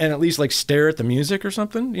pit and at least like stare at the music or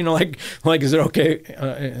something? Like is it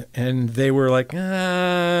okay? And they were like,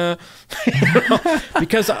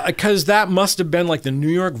 because that must have been like the New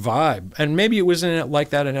York vibe, and maybe it wasn't like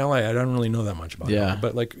that in LA. I don't really know that much about it,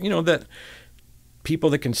 but like that people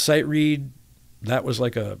that can sight read, that was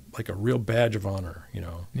like a real badge of honor,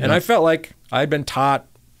 And I felt like I'd been taught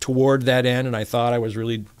toward that end, and I thought I was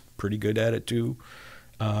really pretty good at it too.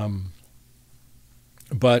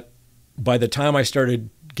 But by the time I started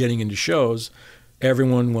getting into shows,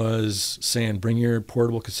 everyone was saying, bring your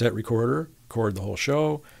portable cassette recorder, record the whole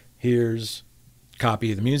show. Here's a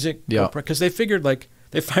copy of the music. Because they figured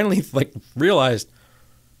they finally realized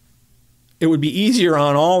it would be easier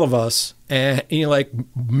on all of us. And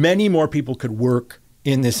many more people could work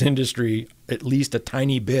in this industry at least a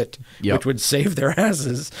tiny bit, which would save their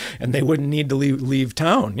asses, and they wouldn't need to leave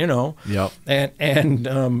town, And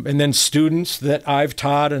then students that I've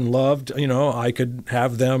taught and loved, I could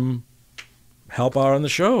have them help out on the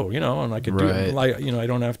show, and I could do it, I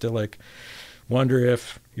don't have to wonder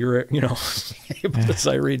if you're, able to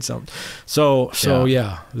sight read something. So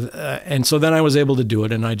and so then I was able to do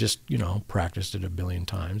it, and I just, practiced it a billion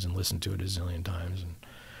times and listened to it a zillion times,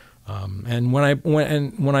 and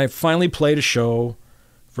when I finally played a show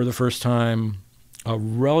for the first time, a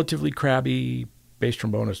relatively crabby bass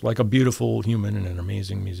trombonist, like a beautiful human and an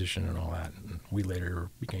amazing musician and all that. And we later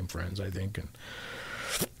became friends, I think.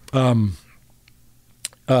 And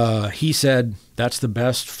he said, "That's the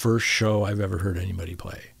best first show I've ever heard anybody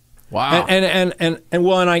play." Wow. And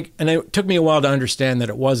it took me a while to understand that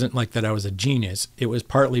it wasn't like that I was a genius. It was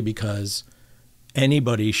partly because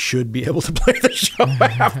anybody should be able to play the show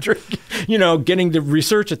after, getting to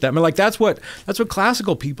research at that. I mean, that's what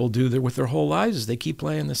classical people do with their whole lives, is they keep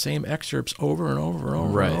playing the same excerpts over and over and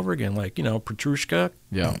over and over again. Petrushka.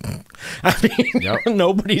 Yeah. I mean,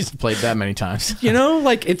 nobody's played that many times.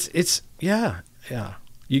 It's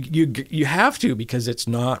You have to, because it's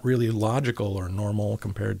not really logical or normal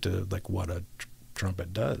compared to what a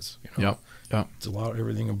trumpet does. It's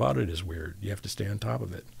everything about it is weird. You have to stay on top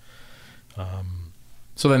of it.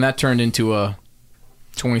 So then that turned into a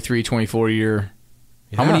 23, 24 year,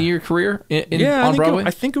 how many year career on Broadway?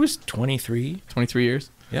 I think it was 23. 23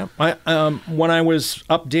 years? Yeah. When I was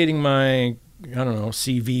updating my,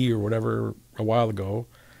 CV or whatever a while ago,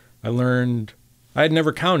 I learned I had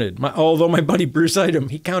never counted. Although my buddy Bruce Item,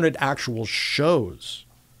 he counted actual shows.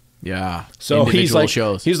 Yeah. So individual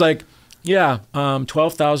shows. He's like,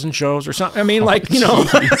 12,000 shows or something. I mean, I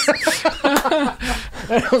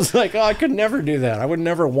was like, I could never do that. I would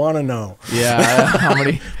never want to know. Yeah. How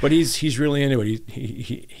many? But he's really into it.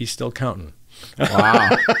 He's still counting. Wow.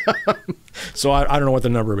 So I don't know what the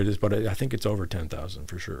number of it is, but I think it's over 10,000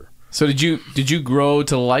 for sure. So did you grow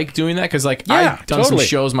to like doing that? Because like Yeah, I've done totally. some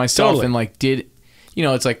shows myself Totally. and like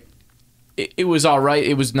it's like it was all right.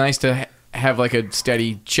 It was nice to have like a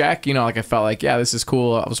steady check. Like I felt like, yeah, this is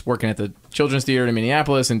cool. I was working at the Children's Theater in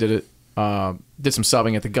Minneapolis and did some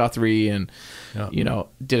subbing at the Guthrie and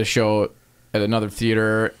did a show at another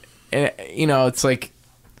theater. And it's like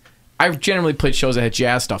I generally played shows that had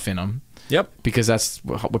jazz stuff in them. Yep. Because that's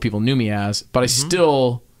what people knew me as. But I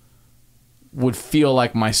still would feel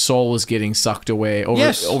like my soul was getting sucked away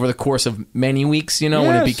over the course of many weeks, when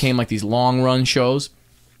it became like these long run shows.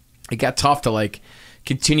 It got tough to like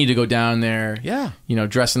continue to go down there,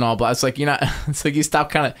 dressed in all black. It's like it's like you stop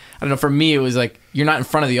kind of, I don't know, for me it was like you're not in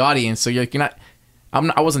front of the audience, so you're not,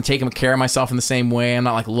 I wasn't taking care of myself in the same way. I'm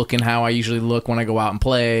not like looking how I usually look when I go out and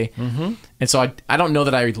play. And so I don't know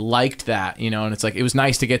that I liked that, and it's like it was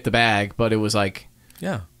nice to get the bag, but it was like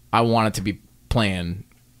I wanted to be playing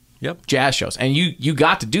jazz shows. And you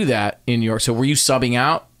got to do that in New York. So were you subbing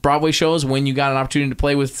out Broadway shows when you got an opportunity to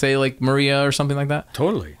play with, say, like Maria or something like that?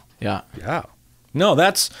 Totally. Yeah. Yeah. No,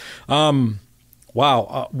 that's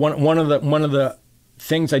wow. One of the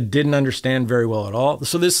things I didn't understand very well at all.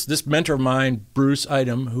 So this mentor of mine, Bruce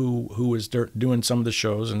Idem, who was doing some of the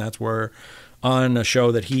shows, and that's where on a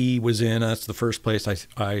show that he was in, that's the first place I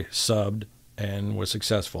subbed and was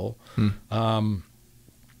successful.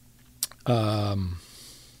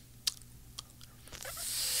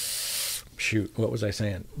 Shoot, what was I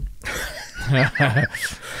saying? I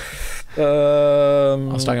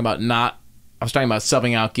was talking about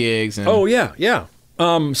subbing out gigs. And oh yeah.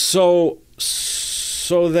 So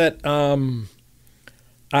that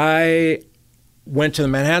I went to the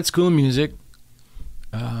Manhattan School of Music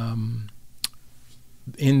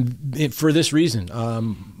for this reason.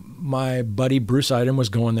 My buddy Bruce Idem was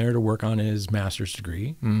going there to work on his master's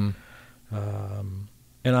degree.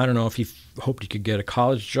 And I don't know if he hoped he could get a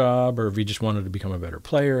college job or if he just wanted to become a better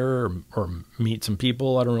player or meet some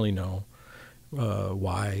people. I don't really know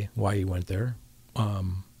why he went there.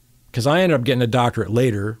 Because I ended up getting a doctorate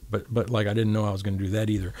later, but like I didn't know I was going to do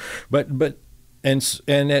that either.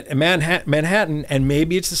 And at Manhattan, and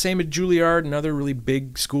maybe it's the same at Juilliard and other really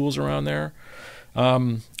big schools around there.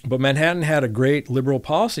 But Manhattan had a great liberal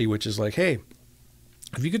policy, which is like, hey,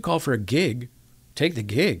 if you could call for a gig, take the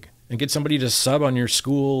gig and get somebody to sub on your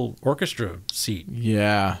school orchestra seat.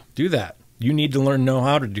 Yeah, do that. You need to know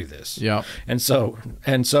how to do this. Yeah, and so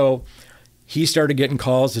he started getting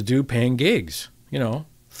calls to do paying gigs, and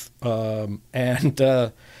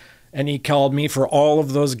he called me for all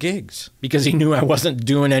of those gigs because he knew I wasn't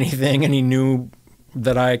doing anything, and he knew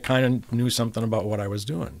that I kind of knew something about what I was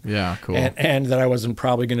doing. Yeah, cool. And that I wasn't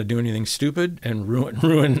probably going to do anything stupid and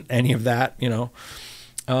ruin any of that,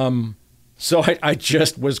 So I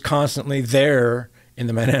just was constantly there in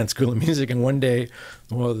the Manhattan School of Music. And one day,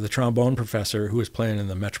 the trombone professor who was playing in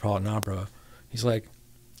the Metropolitan Opera, he's like,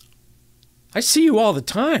 I see you all the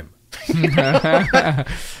time.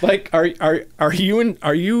 Like, are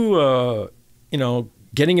you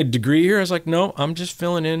getting a degree here? I was like, no, I'm just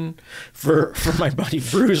filling in for my buddy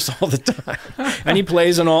Bruce all the time. And he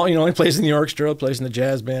plays in all, he plays in the orchestra, plays in the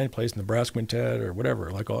jazz band, he plays in the brass quintet or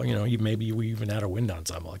whatever. Like all, maybe we even had a wind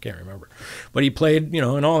ensemble. I can't remember, but he played,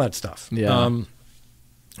 and all that stuff. Yeah. And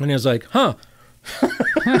he was like, huh.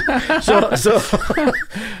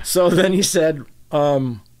 So then he said,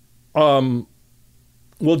 well,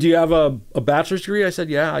 do you have a bachelor's degree? I said,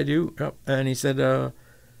 yeah, I do. Yep. And he said,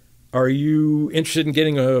 are you interested in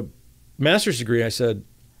getting a master's degree? I said,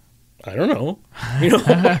 I don't know.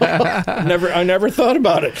 I never thought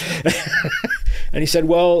about it. And he said,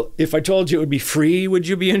 well, if I told you it would be free, would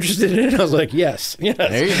you be interested in it? I was like, yes. There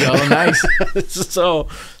you go. Nice. So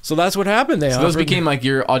that's what happened. So those became like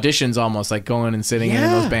your auditions almost, like going and sitting in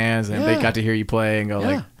those bands, and they got to hear you play and go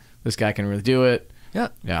like, this guy can really do it. Yeah.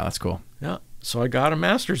 Yeah, that's cool. Yeah. So I got a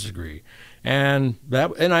master's degree. And I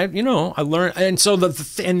learned, and so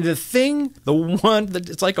the one that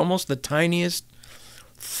it's like almost the tiniest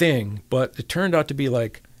thing, but it turned out to be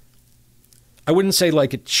like, I wouldn't say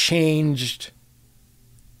like it changed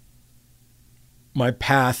my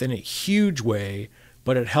path in a huge way,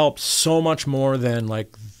 but it helped so much more than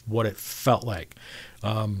like what it felt like.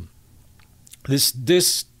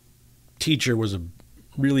 This teacher was a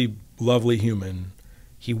really lovely human.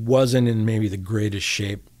 He wasn't in maybe the greatest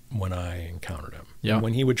shape when I encountered him. Yeah.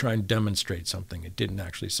 When he would try and demonstrate something, it didn't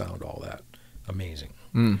actually sound all that amazing.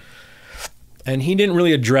 And he didn't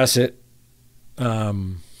really address it.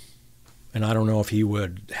 And I don't know if he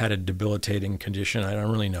had a debilitating condition. I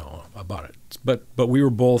don't really know about it. But we were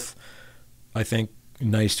both, I think,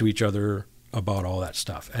 nice to each other. about all that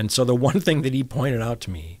stuff. And so the one thing that he pointed out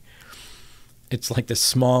to me, it's like the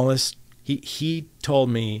smallest, he told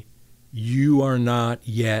me, you are not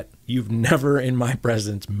yet, you've never in my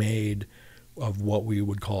presence made of what we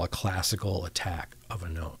would call a classical attack of a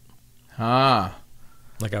note.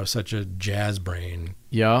 Like I was such a jazz brain.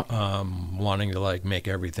 Yeah. Wanting to like make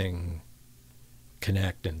everything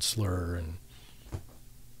connect and slur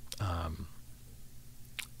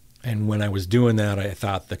and when I was doing that, I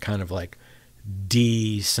thought the kind of like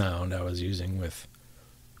D sound I was using with,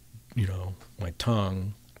 you know, my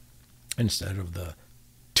tongue instead of the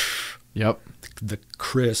the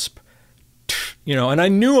crisp, you know, and I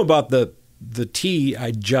knew about the T.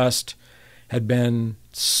 I just had been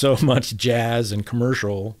so much jazz and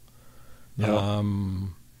commercial.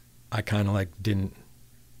 I kind of like didn't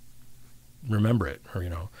remember it, or, you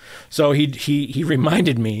know, so he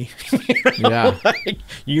reminded me, you know, like,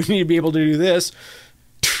 you need to be able to do this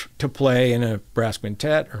to play in a brass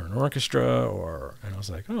quintet or an orchestra, and I was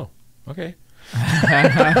like, oh, okay.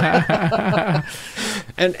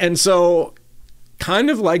 and so kind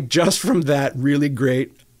of like just from that really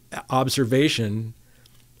great observation,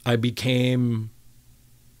 I became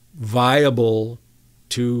viable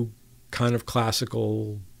to kind of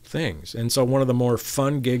classical things. And so one of the more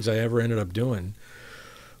fun gigs I ever ended up doing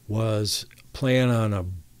was playing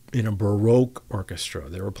in a Baroque orchestra.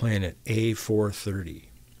 They were playing at A430.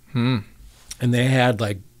 And they had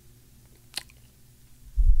like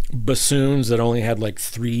bassoons that only had like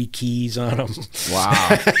 3 keys on them.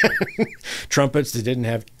 Wow. Trumpets that didn't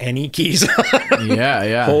have any keys on them.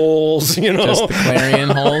 Yeah. Holes, you know. Just the clarion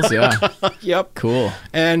holes, yeah. Yep. Cool.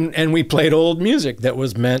 And we played old music that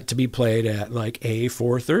was meant to be played at like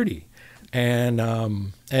A430. And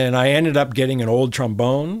I ended up getting an old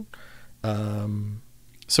trombone.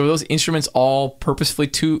 So were those instruments all purposefully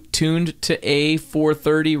tuned to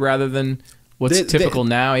A430 rather than what's typical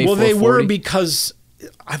now, A440? Well, they were, because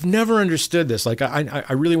I've never understood this. Like,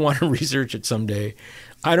 I really want to research it someday.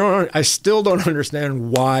 I still don't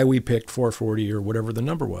understand why we picked 440 or whatever the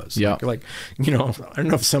number was. Yeah. Like, you know, I don't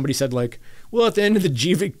know if somebody said like, well, at the end of the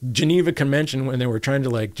Geneva Convention, when they were trying to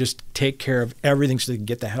like just take care of everything so they could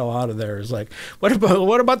get the hell out of there, is like, what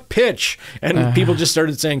about pitch? And people just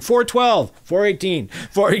started saying 412, 418,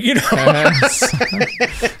 4, you know.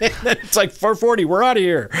 It's like 440, we're out of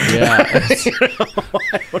here. Yeah. You know,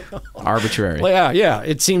 I don't know. Arbitrary. Well, yeah.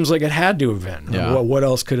 It seems like it had to have been. Yeah. What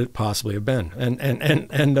else could it possibly have been?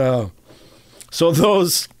 And so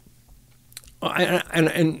those,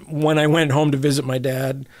 and when I went home to visit my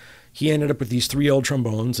dad, he ended up with these 3 old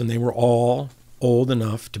trombones, and they were all old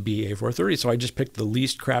enough to be A430. So I just picked the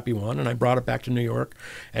least crappy one, and I brought it back to New York.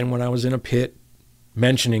 And when I was in a pit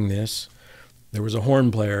mentioning this, there was a horn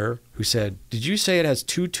player who said, "Did you say it has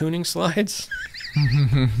 2 tuning slides?"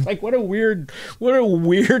 Like, what a weird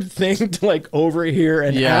thing to like overhear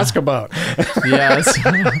and ask about. Yes.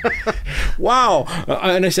 Wow.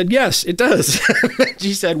 And I said, yes, it does.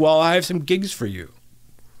 She said, well, I have some gigs for you.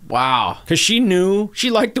 Wow. Because she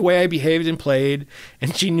liked the way I behaved and played,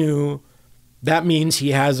 and she knew that means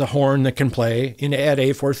he has a horn that can play at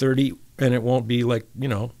A430, and it won't be like, you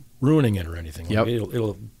know, ruining it or anything. Yep. Like,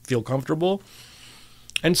 it'll feel comfortable.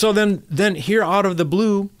 And so then here out of the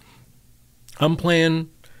blue, I'm playing.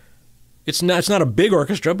 It's not a big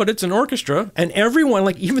orchestra, but it's an orchestra, and everyone,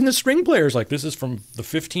 like even the string players, like, this is from the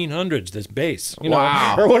 1500s. This bass, you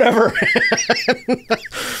know, or whatever.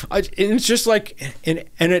 And it's just like, and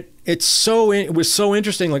it was so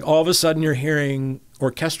interesting. Like, all of a sudden, you're hearing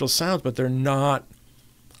orchestral sounds, but they're not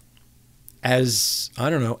as,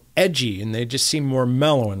 I don't know, edgy, and they just seem more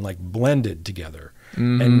mellow and like blended together.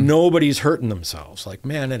 Mm-hmm. And nobody's hurting themselves. Like,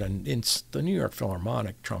 man, in the New York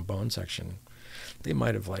Philharmonic trombone section, they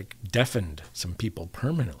might have like deafened some people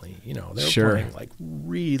permanently. You know, they're playing like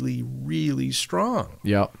really, really strong.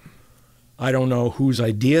 Yep. I don't know whose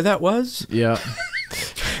idea that was. Yeah.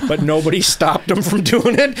 But nobody stopped them from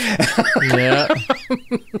doing it. Yeah.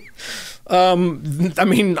 I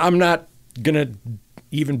mean, I'm not gonna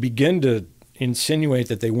even begin to insinuate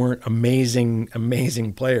that they weren't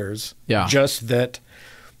amazing players. Yeah. Just that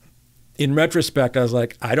in retrospect, I was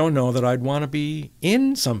like, I don't know that I'd want to be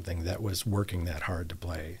in something that was working that hard to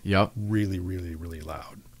play. Yep. Really, really, really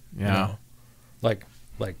loud. Yeah. You know? Like,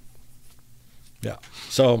 yeah.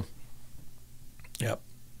 So, yep.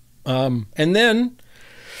 And then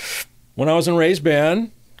when I was in Ray's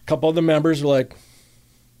band, a couple of the members were like,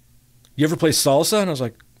 you ever play salsa? And I was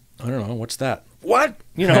like, I don't know, what's that? What?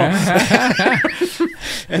 You know?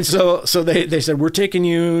 And so they said, we're taking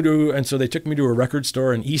you to, and so they took me to a record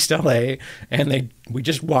store in East LA, and we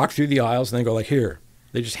just walked through the aisles, and they go like, here,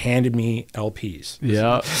 They just handed me LPs.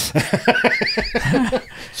 Yeah.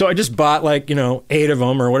 So I just bought like, 8 of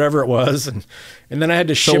them or whatever it was. And then I had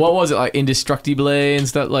to ship. So what was it, like Indestructible and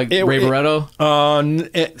stuff, like Ray Barretto?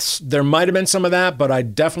 There might have been some of that, but I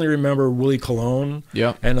definitely remember Willie Colon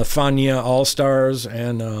and the Fania All-Stars.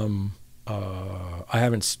 And I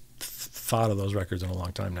haven't thought of those records in a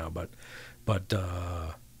long time now, but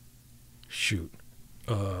shoot.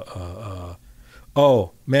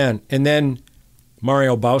 Oh, man. And then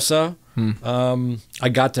Mario Bausa. I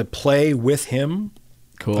got to play with him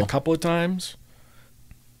a couple of times.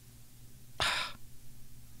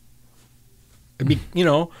 I mean,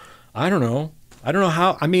 I don't know. I don't know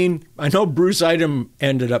how. I mean, I know Bruce Item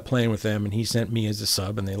ended up playing with them, and he sent me as a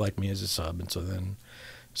sub, and they liked me as a sub, and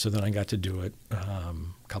so then I got to do it,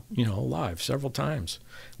 live several times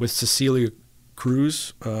with Cecilia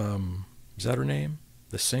Cruz. Is that her name?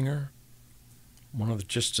 The singer. One of the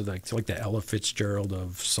just like the Ella Fitzgerald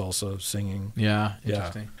of salsa singing. Yeah,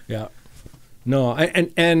 interesting. Yeah. No,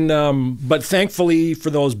 but thankfully for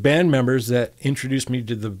those band members that introduced me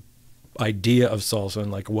to the idea of salsa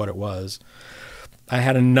and like what it was, I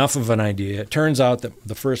had enough of an idea. It turns out that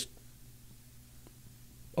the first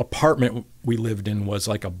apartment we lived in was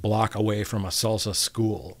like a block away from a salsa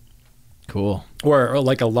school. Cool. Or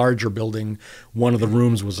like a larger building, one of the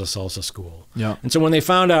rooms was a salsa school. Yeah. And so when they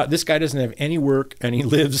found out this guy doesn't have any work and he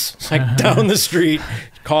lives like down the street,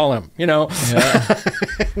 call him, Yeah.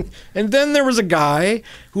 And then there was a guy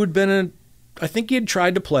who had been I think he had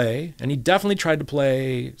tried to play, and he definitely tried to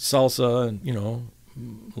play salsa and,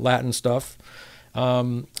 Latin stuff.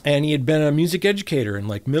 And he had been a music educator in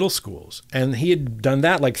like middle schools, and he had done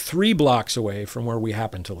that like 3 blocks away from where we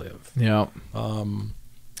happened to live. Yeah.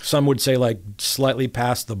 Some would say like slightly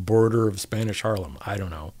past the border of Spanish Harlem. I don't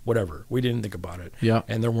know. Whatever. We didn't think about it. Yeah.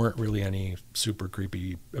 And there weren't really any super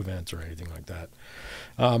creepy events or anything like that.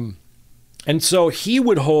 And so he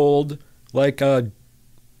would hold like a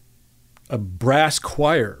brass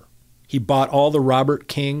choir. He bought all the Robert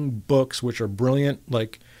King books, which are brilliant,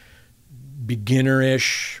 like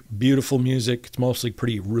beginner-ish, beautiful music. It's mostly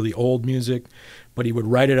really old music. But he would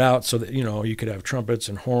write it out so that, you could have trumpets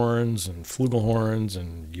and horns and flugelhorns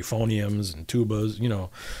and euphoniums and tubas,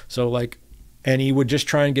 So like, and he would just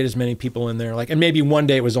try and get as many people in there. Like, and maybe one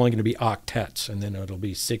day it was only going to be octets, and then it'll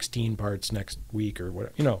be 16 parts next week or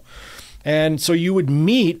whatever, And so you would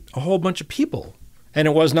meet a whole bunch of people, and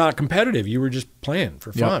it was not competitive. You were just playing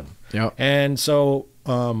for fun. Yep. And so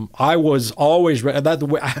I was always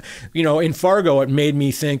in Fargo, it made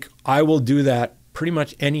me think I will do that pretty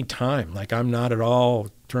much any time. Like, I'm not at all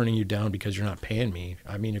turning you down because you're not paying me.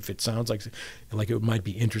 I mean, if it sounds like it might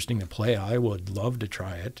be interesting to play, I would love to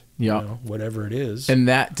try it. Yeah. Whatever it is. And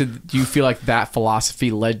do you feel like that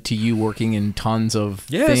philosophy led to you working in tons of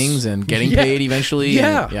things and getting paid eventually?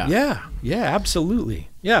 Yeah, absolutely.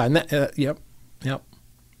 Yeah. And that, yep.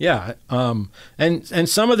 Yeah. And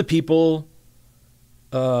some of the people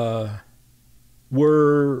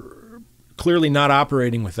were clearly not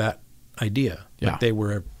operating with that idea. Yeah. Like they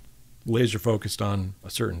were laser focused on a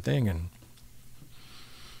certain thing and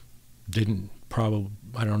I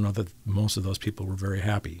don't know that most of those people were very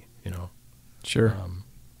happy, Sure.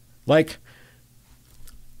 Like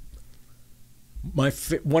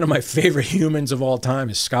one of my favorite humans of all time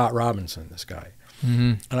is Scott Robinson, this guy.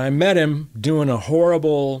 Mm-hmm. And I met him doing a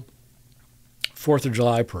horrible 4th of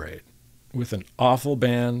July parade with an awful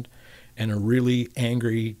band and a really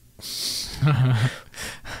angry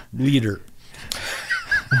leader.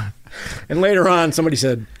 And later on, somebody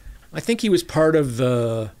said, I think he was part of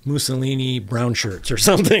the Mussolini brown shirts or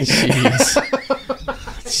something.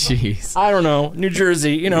 Jeez. I don't know. New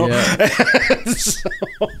Jersey, Yeah.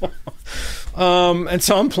 And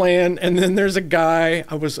so I'm playing, and then there's a guy.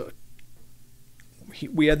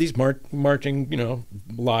 We had these marching,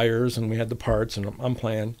 lyres, and we had the parts, and I'm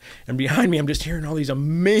playing. And behind me, I'm just hearing all these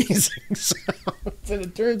amazing sounds. And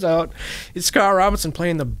it turns out it's Scott Robinson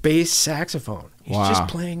playing the bass saxophone. He's just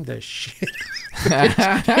playing the shit.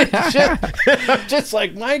 I'm just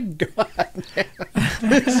like, my God, man,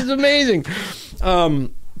 this is amazing.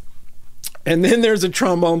 And then there's a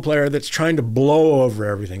trombone player that's trying to blow over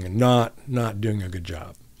everything and not doing a good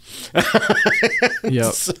job.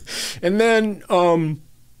 Yep. And then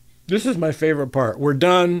this is my favorite part. We're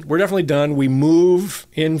done. We're definitely done. We move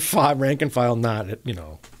in rank and file, not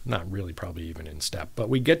really probably even in step, but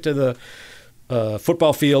we get to the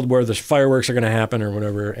football field where the fireworks are going to happen or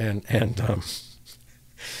whatever. And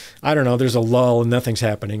I don't know, there's a lull and nothing's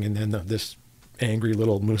happening. And then this angry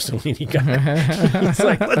little Mussolini guy, he's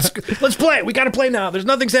like, let's play. We got to play now. There's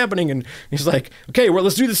nothing's happening. And he's like, okay, well,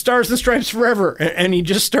 let's do the Stars and Stripes Forever. And he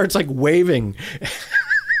just starts like waving.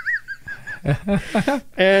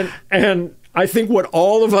 And I think what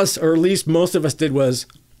all of us, or at least most of us, did was,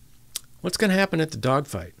 what's going to happen at the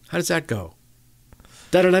dogfight? How does that go?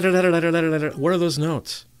 Da-da-da-da-da-da-da-da-da. What are those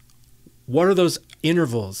notes? What are those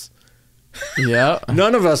intervals? Yeah.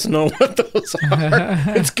 None of us know what those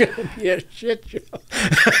are. It's going to be a shit show.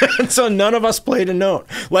 And so none of us played a note.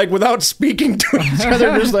 Like, without speaking to each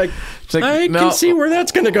other, just like, I can see where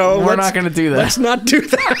that's going to go. We're not going to do that. Let's not do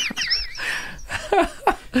that.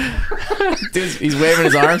 Dude, he's waving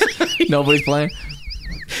his arms. Nobody's playing.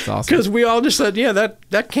 It's awesome. Because we all just said, yeah,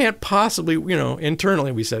 that can't possibly,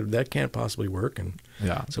 internally we said, that can't possibly work. And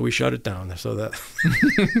yeah, so we shut it down. So that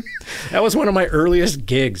that was one of my earliest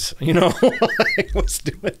gigs, I was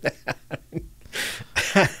doing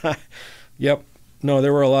that. Yep. No,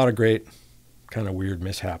 there were a lot of great kind of weird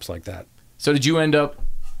mishaps like that. So did you end up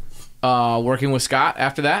working with Scott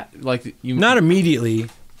after that? Like you? Not immediately.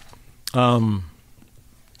 But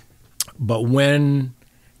when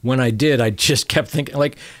I did, I just kept thinking,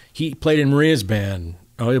 like, he played in Maria's band.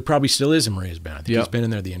 Oh, he probably still is in Maria's band. I think he's been in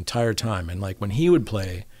there the entire time. And like when he would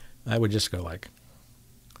play, I would just go like,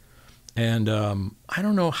 and I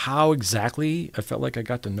don't know how exactly I felt like I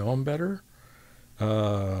got to know him better.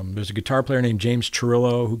 There's a guitar player named James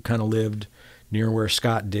Chirillo who kind of lived near where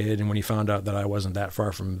Scott did. And when he found out that I wasn't that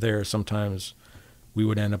far from there, sometimes we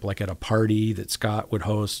would end up like at a party that Scott would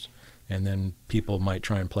host. And then people might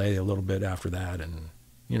try and play a little bit after that. And,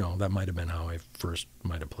 that might have been how I first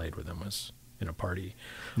might have played with him, was in a party.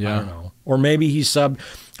 Yeah. I don't know. Or maybe he subbed.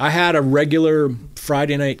 I had a regular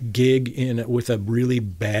Friday night gig with a really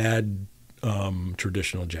bad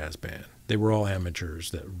traditional jazz band. They were all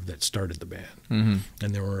amateurs that started the band. Mm-hmm.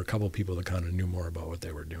 And there were a couple people that kind of knew more about what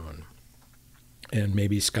they were doing. And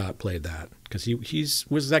maybe Scott played that because he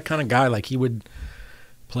was that kind of guy. Like he would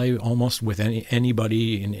play almost with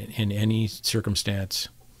anybody in any circumstance,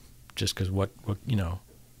 just because what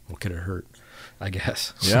could it hurt, I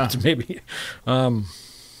guess. Yeah. So maybe.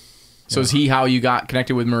 So is he how you got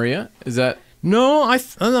connected with Maria? Is that? No, I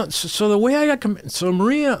don't know. So the way I got so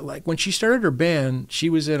Maria, like when she started her band, she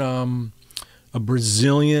was at a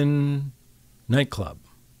Brazilian nightclub.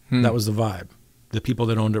 That was the vibe. The people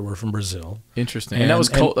that owned it were from Brazil. Interesting. And that was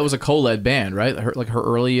a co-led band, right? Her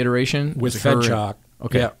early iteration with Fed Shock.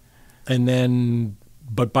 Okay. Yeah. And then,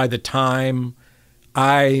 but by the time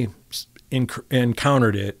I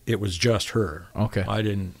encountered it, it was just her. Okay. I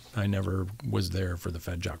never was there for the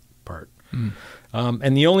Fed Shock part.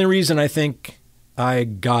 And the only reason I think I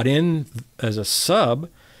got in as a sub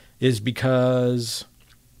is because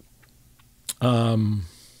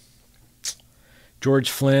George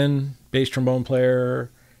Flynn, bass trombone player,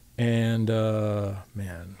 and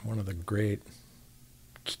one of the great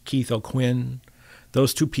Keith O'Quinn,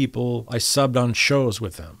 those two people, I subbed on shows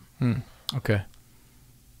with them. Okay.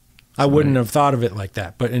 I wouldn't have thought of it like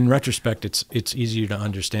that, but in retrospect, it's easier to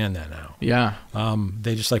understand that now. Yeah.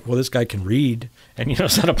 They just like, well, this guy can read, and he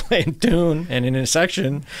knows how to play in tune and in a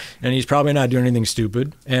section, and he's probably not doing anything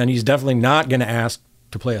stupid, and he's definitely not going to ask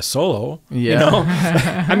to play a solo.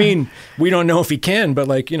 Yeah. I mean, we don't know if he can, but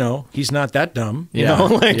like, he's not that dumb. Yeah.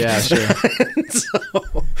 Like, yeah, sure.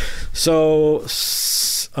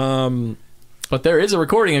 But there is a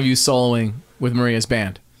recording of you soloing with Maria's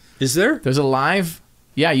band. Is there? There's a live.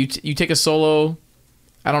 Yeah, you take a solo.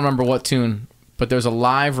 I don't remember what tune, but there's a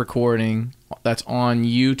live recording that's on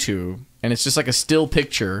YouTube, and it's just like a still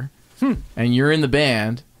picture, and you're in the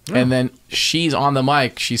band, and then she's on the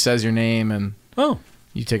mic. She says your name, and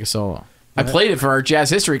you take a solo. I played it for our jazz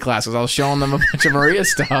history class because I was showing them a bunch of Maria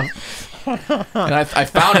stuff, and I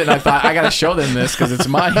found it, and I thought I got to show them this because it's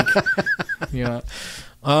Mike. Yeah.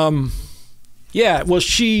 Well,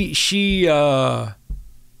 she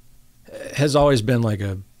has always been like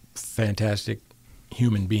a fantastic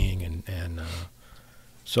human being, and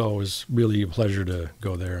so it was really a pleasure to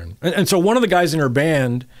go there. And so one of the guys in her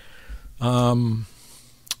band, Rock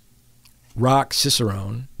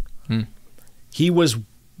Cicerone, he was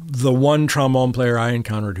the one trombone player I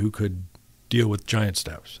encountered who could deal with giant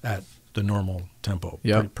steps at the normal tempo,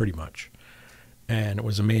 pretty much. And it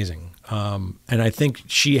was amazing. And I think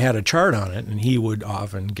she had a chart on it, and he would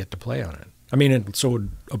often get to play on it. I mean, and so would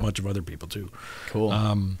a bunch of other people too. Cool.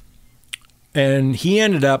 And he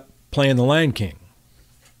ended up playing The Lion King,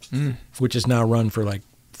 which is now run for like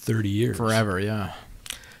 30 years. Forever, yeah.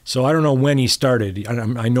 So I don't know when he started.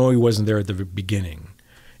 I know he wasn't there at the beginning.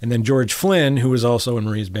 And then George Flynn, who was also in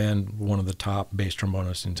Marie's band, one of the top bass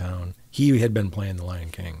trombonists in town, he had been playing The Lion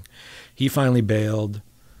King. He finally bailed.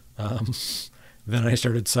 Then I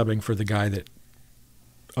started subbing for the guy that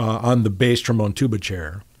on the bass trombone tuba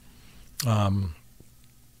chair. And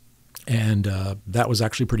that was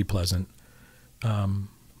actually pretty pleasant.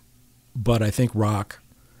 But I think rock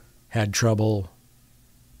had trouble,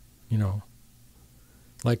 you know,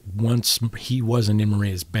 like once he wasn't in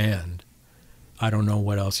Maria's band, I don't know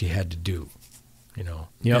what else he had to do, you know.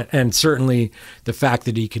 Yep. And certainly the fact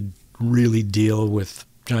that he could really deal with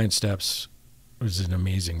Giant Steps was an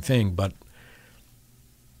amazing thing, but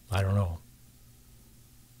I don't know.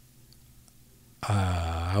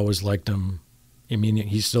 I always liked him. I mean,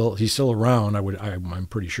 he's still around. I'm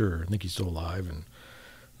pretty sure. I think he's still alive, and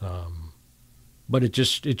but it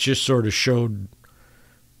just sort of showed,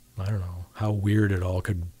 I don't know, how weird it all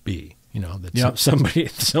could be. You know, that somebody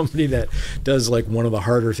that does like one of the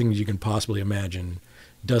harder things you can possibly imagine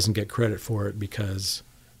doesn't get credit for it because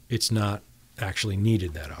it's not actually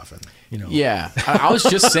needed that often. You know. Yeah, I was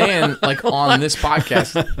just saying, like on this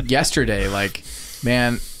podcast yesterday, like,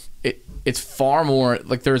 man, it's far more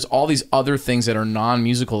like there's all these other things that are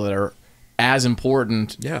non-musical that are as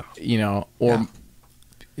important. Yeah. You know, or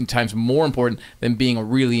in times more important than being a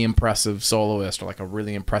really impressive soloist or like a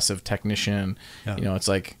really impressive technician. Yeah. You know, it's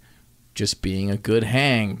like just being a good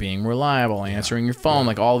hang, being reliable, answering your phone,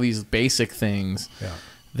 like all these basic things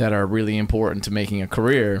that are really important to making a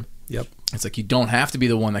career. Yep. It's like you don't have to be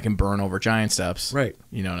the one that can burn over Giant Steps. Right.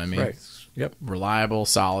 You know what I mean? Right. Yep. Reliable,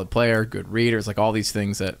 solid player, good readers, like all these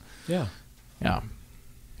things that. Yeah. Yeah.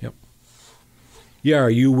 Yep. Yeah. Are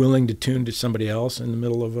you willing to tune to somebody else in the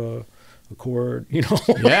middle of a chord? You know.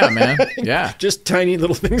 Yeah, man. Yeah. Just tiny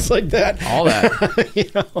little things like that. All that. You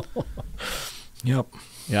know. Yep.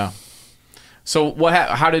 Yeah. So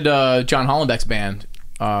how did John Hollenbeck's band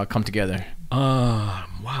come together? Wow.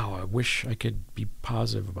 I wish I could be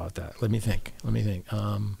positive about that. Let me think.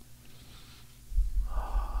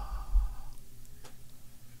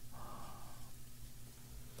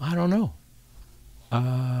 I don't know.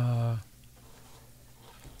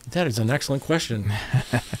 That is an excellent question.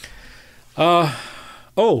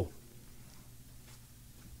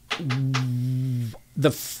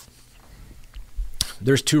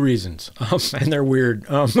 There's two reasons, and they're weird.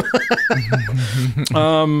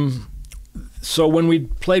 So when we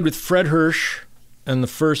played with Fred Hirsch and the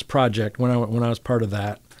first project, when I was part of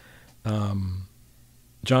that, John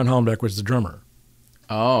Hollenbeck was the drummer.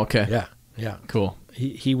 Oh, okay. Yeah, yeah, cool.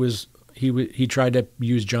 He tried to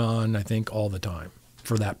use John, I think, all the time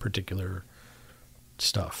for that particular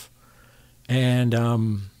stuff. And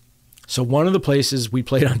so one of the places we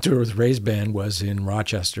played on tour with Ray's band was in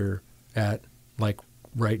Rochester at like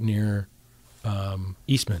right near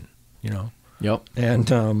Eastman, you know. Yep.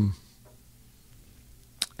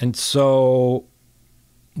 And so,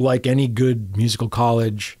 like any good musical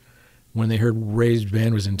college, when they heard Ray's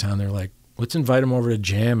band was in town, they're like, let's invite him over to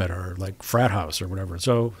jam at our like frat house or whatever.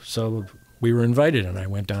 So we were invited, and I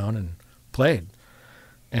went down and played.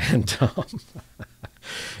 And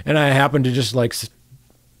and I happened to just like,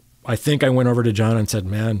 I think I went over to John and said,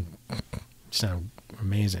 man, you sound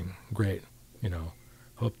amazing. Great. You know,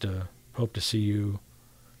 hope to see you,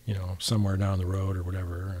 you know, somewhere down the road or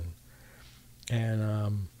whatever. And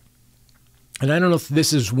I don't know if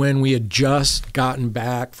this is when we had just gotten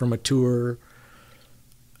back from a tour,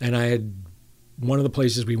 and one of the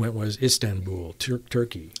places we went was Istanbul,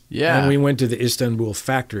 Turkey. Yeah. And we went to the Istanbul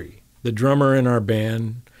factory. The drummer in our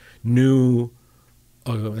band knew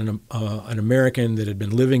an American that had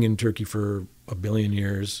been living in Turkey for a billion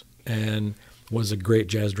years and was a great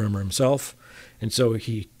jazz drummer himself. And so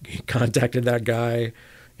he contacted that guy,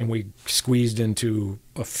 and we squeezed into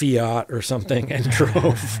a Fiat or something and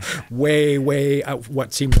drove way out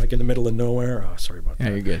what seemed like in the middle of nowhere. Oh, sorry about that. Yeah,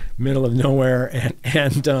 you're good. Middle of nowhere,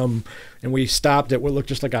 and we stopped at what looked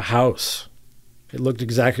just like a house. It looked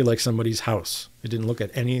exactly like somebody's house. It didn't look at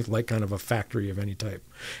any like kind of a factory of any type.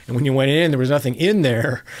 And when you went in, there was nothing in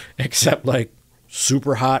there except like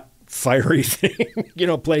super hot, fiery thing, you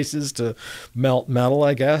know, places to melt metal,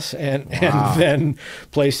 I guess, and then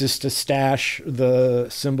places to stash the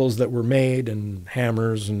cymbals that were made, and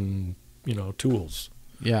hammers and, you know, tools.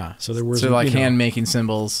 Yeah. So there was like hand making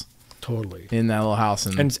cymbals. Totally. In that little house.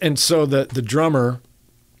 And so the drummer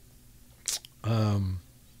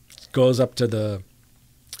goes up to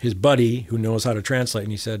his buddy who knows how to translate,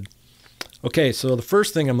 and he said, okay, so the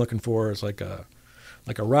first thing I'm looking for is like a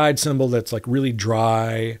ride cymbal that's like really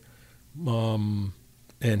dry, and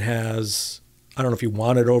has, I don't know if he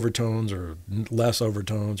wanted overtones or less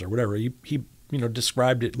overtones or whatever. He you know,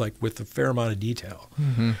 described it like with a fair amount of detail.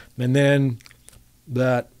 Mm-hmm. And then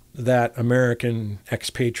that American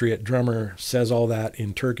expatriate drummer says all that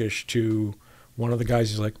in Turkish to one of the guys.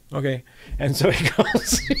 He's like, okay. And so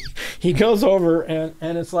he goes over, and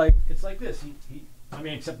it's like this. I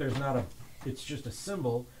mean, except there's not it's just a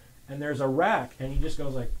cymbal, and there's a rack, and he just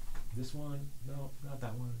goes like, this one, no, not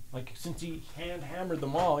that one. Like, since he hand hammered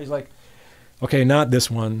them all, he's like, okay, not this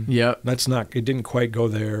one. Yep. That's not. It didn't quite go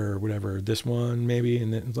there or whatever. This one maybe,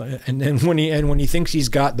 and then when he thinks he's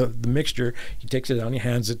got the mixture, he takes it out and he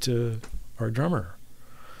hands it to our drummer,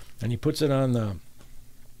 and he puts it on the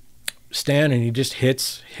stand and he just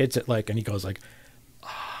hits it like, and he goes like,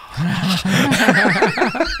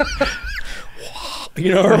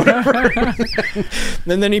 you know, or whatever.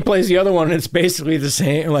 And then he plays the other one, and it's basically the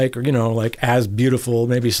same, like, you know, like as beautiful,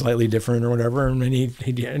 maybe slightly different or whatever. And then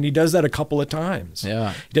he does that a couple of times.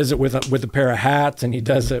 Yeah, he does it with a pair of hats, and he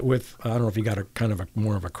does it with, I don't know if he got a kind of a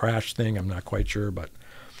more of a crash thing. I'm not quite sure, but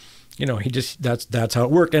you know, that's how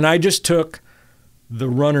it worked. And I just took the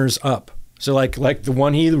runners up. So like the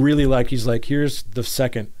one he really liked, he's like, here's the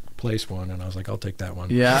second place one, and I was like, I'll take that one.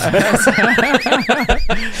 Yeah.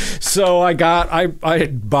 So I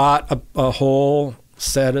bought a whole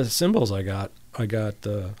set of cymbals. I got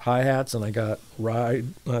the hi-hats, and I got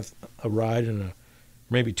a ride and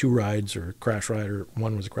maybe two rides, or crash ride, or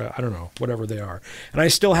one was a crash, I don't know, whatever they are. And I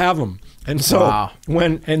still have them. And so wow.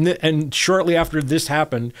 and shortly after this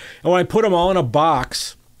happened, and when I put them all in a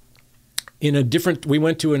box we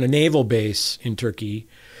went to a naval base in Turkey,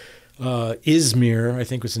 Izmir, I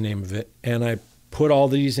think was the name of it, and I put all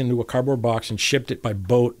these into a cardboard box and shipped it by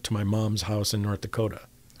boat to my mom's house in North Dakota.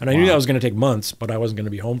 And I knew that was going to take months, but I wasn't going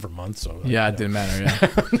to be home for months. So yeah, it didn't matter.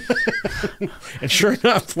 Yeah. And sure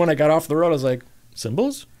enough, when I got off the road, I was like,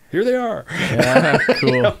 cymbals? Here they are. Yeah,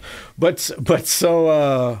 cool. You know? But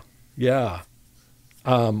so yeah.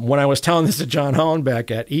 When I was telling this to John Hollenbeck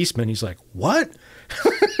at Eastman, he's like, what?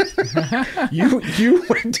 You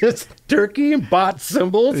went to Turkey and bought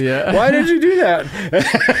cymbals? Yeah. Why did you do that?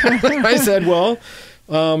 I said, well,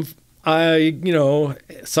 I, you know,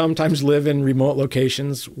 sometimes live in remote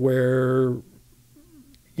locations where,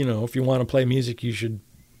 you know, if you want to play music, you should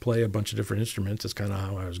play a bunch of different instruments. That's kind of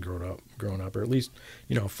how I was growing up, or at least,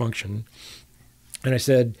 you know, function. And I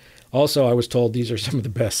said, also, I was told these are some of the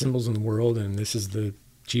best cymbals in the world, and this is the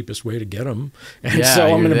cheapest way to get them. And yeah,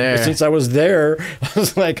 so since I was there, I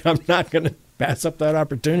was like, I'm not going to pass up that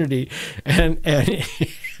opportunity. And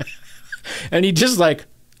he just like,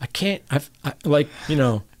 I can't, I like, you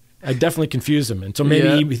know, I definitely confused him. And so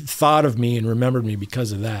maybe he thought of me and remembered me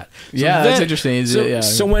because of that. So that's interesting.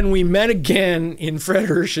 So when we met again in Fred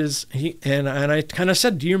Hirsch's, and I kind of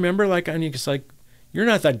said, do you remember? Like, and he's like, you're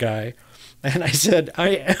not that guy. And I said, I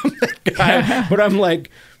am that guy, but I'm like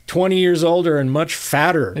 20 years older and much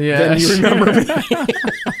fatter than you remember me.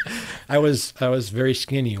 I was very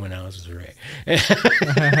skinny when I was with Ray. And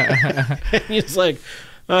he's like,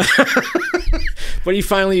 but he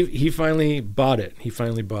finally bought it.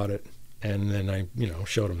 And then I, you know,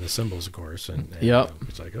 showed him the cymbals, of course. And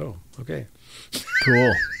it's like, oh, okay.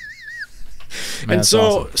 Cool. Man, and so,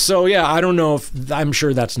 awesome. So yeah, I don't know if, I'm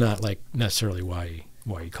sure that's not like necessarily why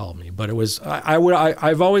he called me, but it was,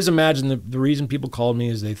 I've always imagined the reason people called me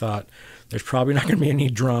is they thought there's probably not going to be any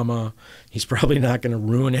drama. He's probably not going to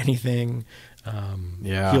ruin anything.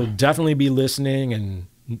 He'll definitely be listening and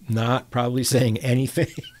not probably saying anything.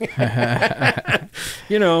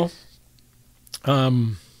 You know,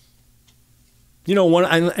 one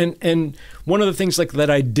of the things like that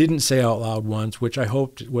I didn't say out loud once, which I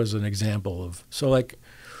hoped was an example of, so like,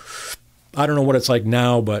 I don't know what it's like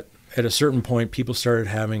now, but at a certain point, people started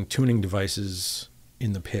having tuning devices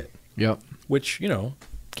in the pit. Yep. Which, you know,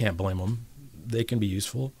 can't blame them. They can be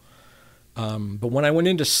useful. But when I went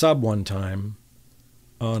into sub one time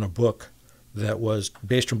on a book that was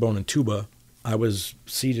bass trombone and tuba, I was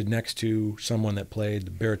seated next to someone that played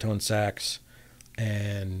the baritone sax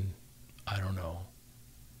and, I don't know,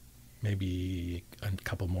 maybe a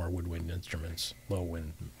couple more woodwind instruments, low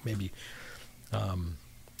wind, maybe.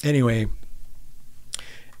 Anyway,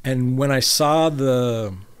 and when I saw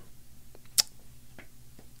the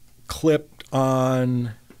clip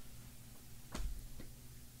on,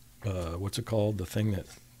 what's it called? The thing that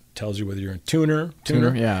tells you whether you're a tuner,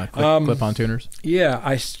 yeah, clip-on tuners. Yeah,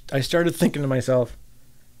 I started thinking to myself,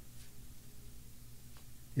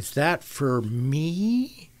 is that for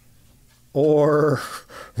me or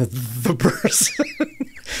the person?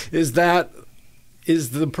 is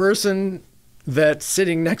the person that's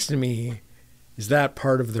sitting next to me, is that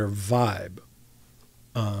part of their vibe?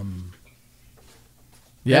 And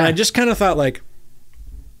I just kind of thought, like,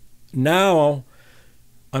 now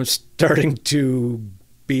I'm starting to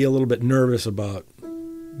be a little bit nervous about,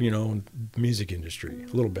 you know, the music industry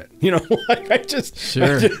a little bit, you know, like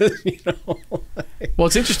Sure. You know, like, well,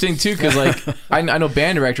 it's interesting too, because like I know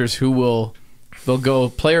band directors who they'll go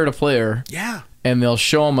player to player, yeah, and they'll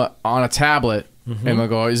show them on a tablet And they'll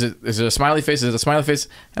go, is it a smiley face? Is it a smiley face?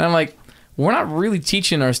 And I'm like, we're not really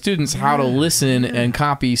teaching our students how to listen and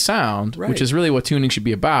copy sound, which is really what tuning should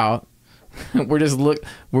be about. We're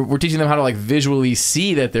teaching them how to like visually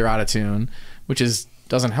see that they're out of tune, which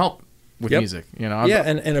doesn't help with music, you know.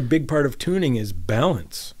 And a big part of tuning is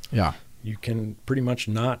balance. Yeah. You can pretty much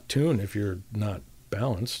not tune if you're not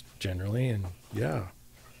balanced generally, and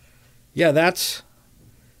that's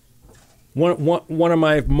one of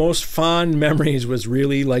my most fond memories was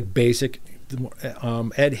really like basic.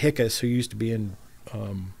 Ed Hickus, who used to be in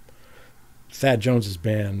Thad Jones's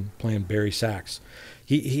band playing Barry sax,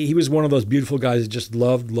 he was one of those beautiful guys that just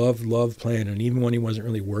loved playing, and even when he wasn't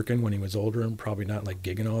really working, when he was older and probably not like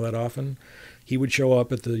gigging all that often, he would show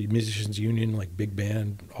up at the Musicians Union, like big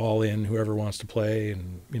band, all in, whoever wants to play,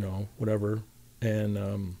 and you know, whatever.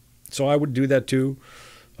 And so I would do that too.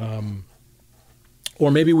 Or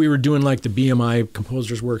maybe we were doing like the BMI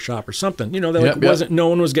Composers Workshop or something. You know, that no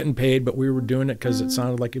one was getting paid, but we were doing it because it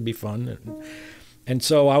sounded like it'd be fun. And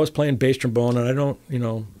so I was playing bass trombone, and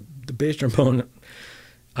the bass trombone,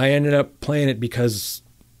 I ended up playing it because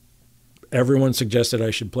everyone suggested I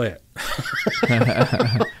should play it.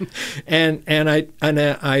 and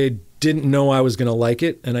I didn't know I was going to like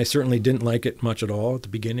it, and I certainly didn't like it much at all at the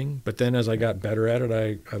beginning. But then as I got better at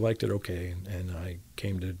it, I liked it okay, and I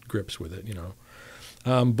came to grips with it, you know.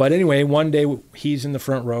 But anyway, one day he's in the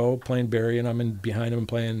front row playing Barry, and I'm behind him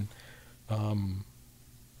playing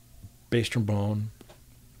bass trombone.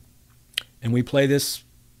 And we play this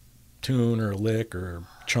tune or a lick or a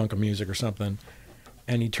chunk of music or something,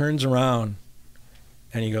 and he turns around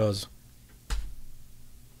and he goes,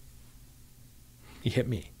 he hit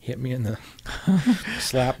me in the,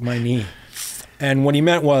 slapped my knee. And what he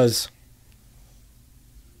meant was,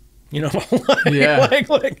 you know,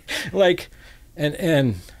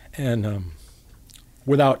 And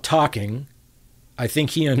without talking, I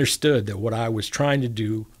think he understood that what I was trying to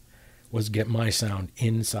do was get my sound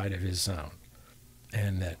inside of his sound,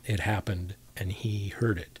 and that it happened, and he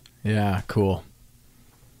heard it. Yeah, cool.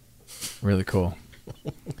 Really cool.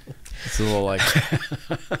 It's a little like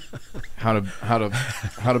how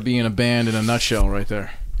to be in a band in a nutshell, right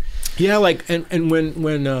there. Yeah, like and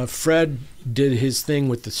when Fred did his thing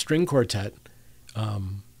with the string quartet.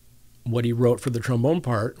 What he wrote for the trombone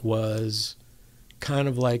part was kind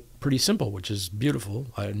of like pretty simple, which is beautiful.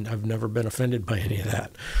 I've never been offended by any of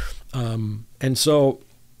that. And so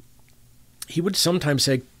he would sometimes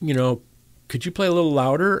say, you know, could you play a little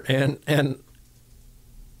louder? And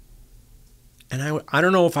I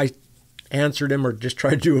don't know if I answered him or just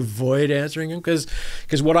tried to avoid answering him, because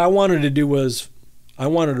what I wanted to do was I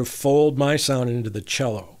wanted to fold my sound into the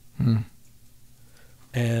cello.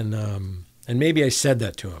 And maybe I said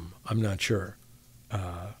that to him. I'm not sure.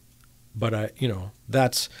 But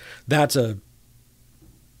that's a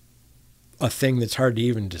thing that's hard to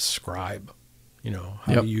even describe, you know,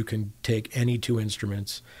 how you can take any two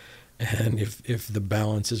instruments, and if the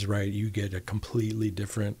balance is right, you get a completely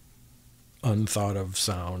different, unthought of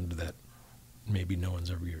sound that maybe no one's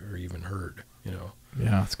ever even heard, you know.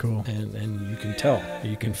 Yeah, that's cool. And you can tell,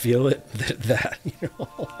 you can feel it, that you know,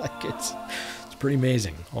 like it's pretty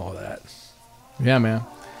amazing, all that. Yeah, man.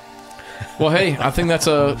 Well, hey, I think that's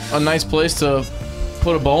a nice place to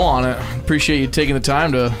put a bow on it. Appreciate you taking the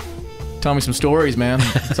time to tell me some stories, man.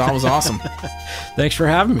 It's always awesome. Thanks for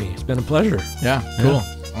having me. It's been a pleasure. Yeah, cool.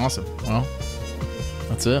 Yeah. Awesome. Well,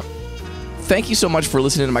 that's it. Thank you so much for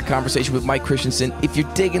listening to my conversation with Mike Christianson. If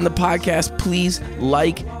you're digging the podcast, please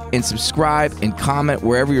like and subscribe and comment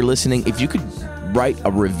wherever you're listening. If you could write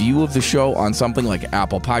a review of the show on something like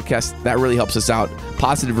Apple Podcasts, that really helps us out.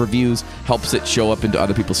 Positive reviews helps it show up into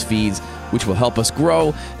other people's feeds, which will help us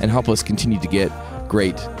grow and help us continue to get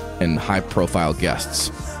great and high-profile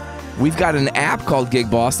guests. We've got an app called Gig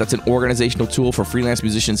Boss. That's an organizational tool for freelance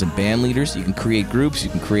musicians and band leaders. You can create groups, you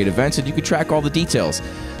can create events, and you can track all the details.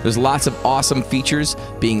 There's lots of awesome features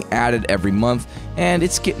being added every month, and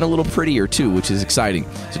it's getting a little prettier too, which is exciting.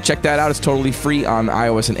 So check that out. It's totally free on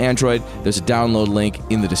iOS and Android. There's a download link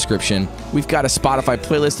in the description. We've got a Spotify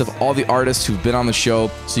playlist of all the artists who've been on the show,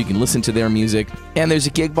 so you can listen to their music. And there's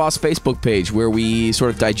a Gig Boss Facebook page where we sort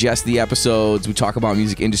of digest the episodes. We talk about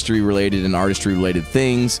music industry related and artistry related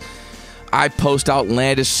things. I post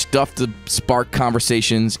outlandish stuff to spark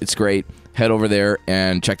conversations. It's great. Head over there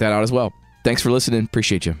and check that out as well. Thanks for listening.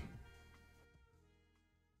 Appreciate you.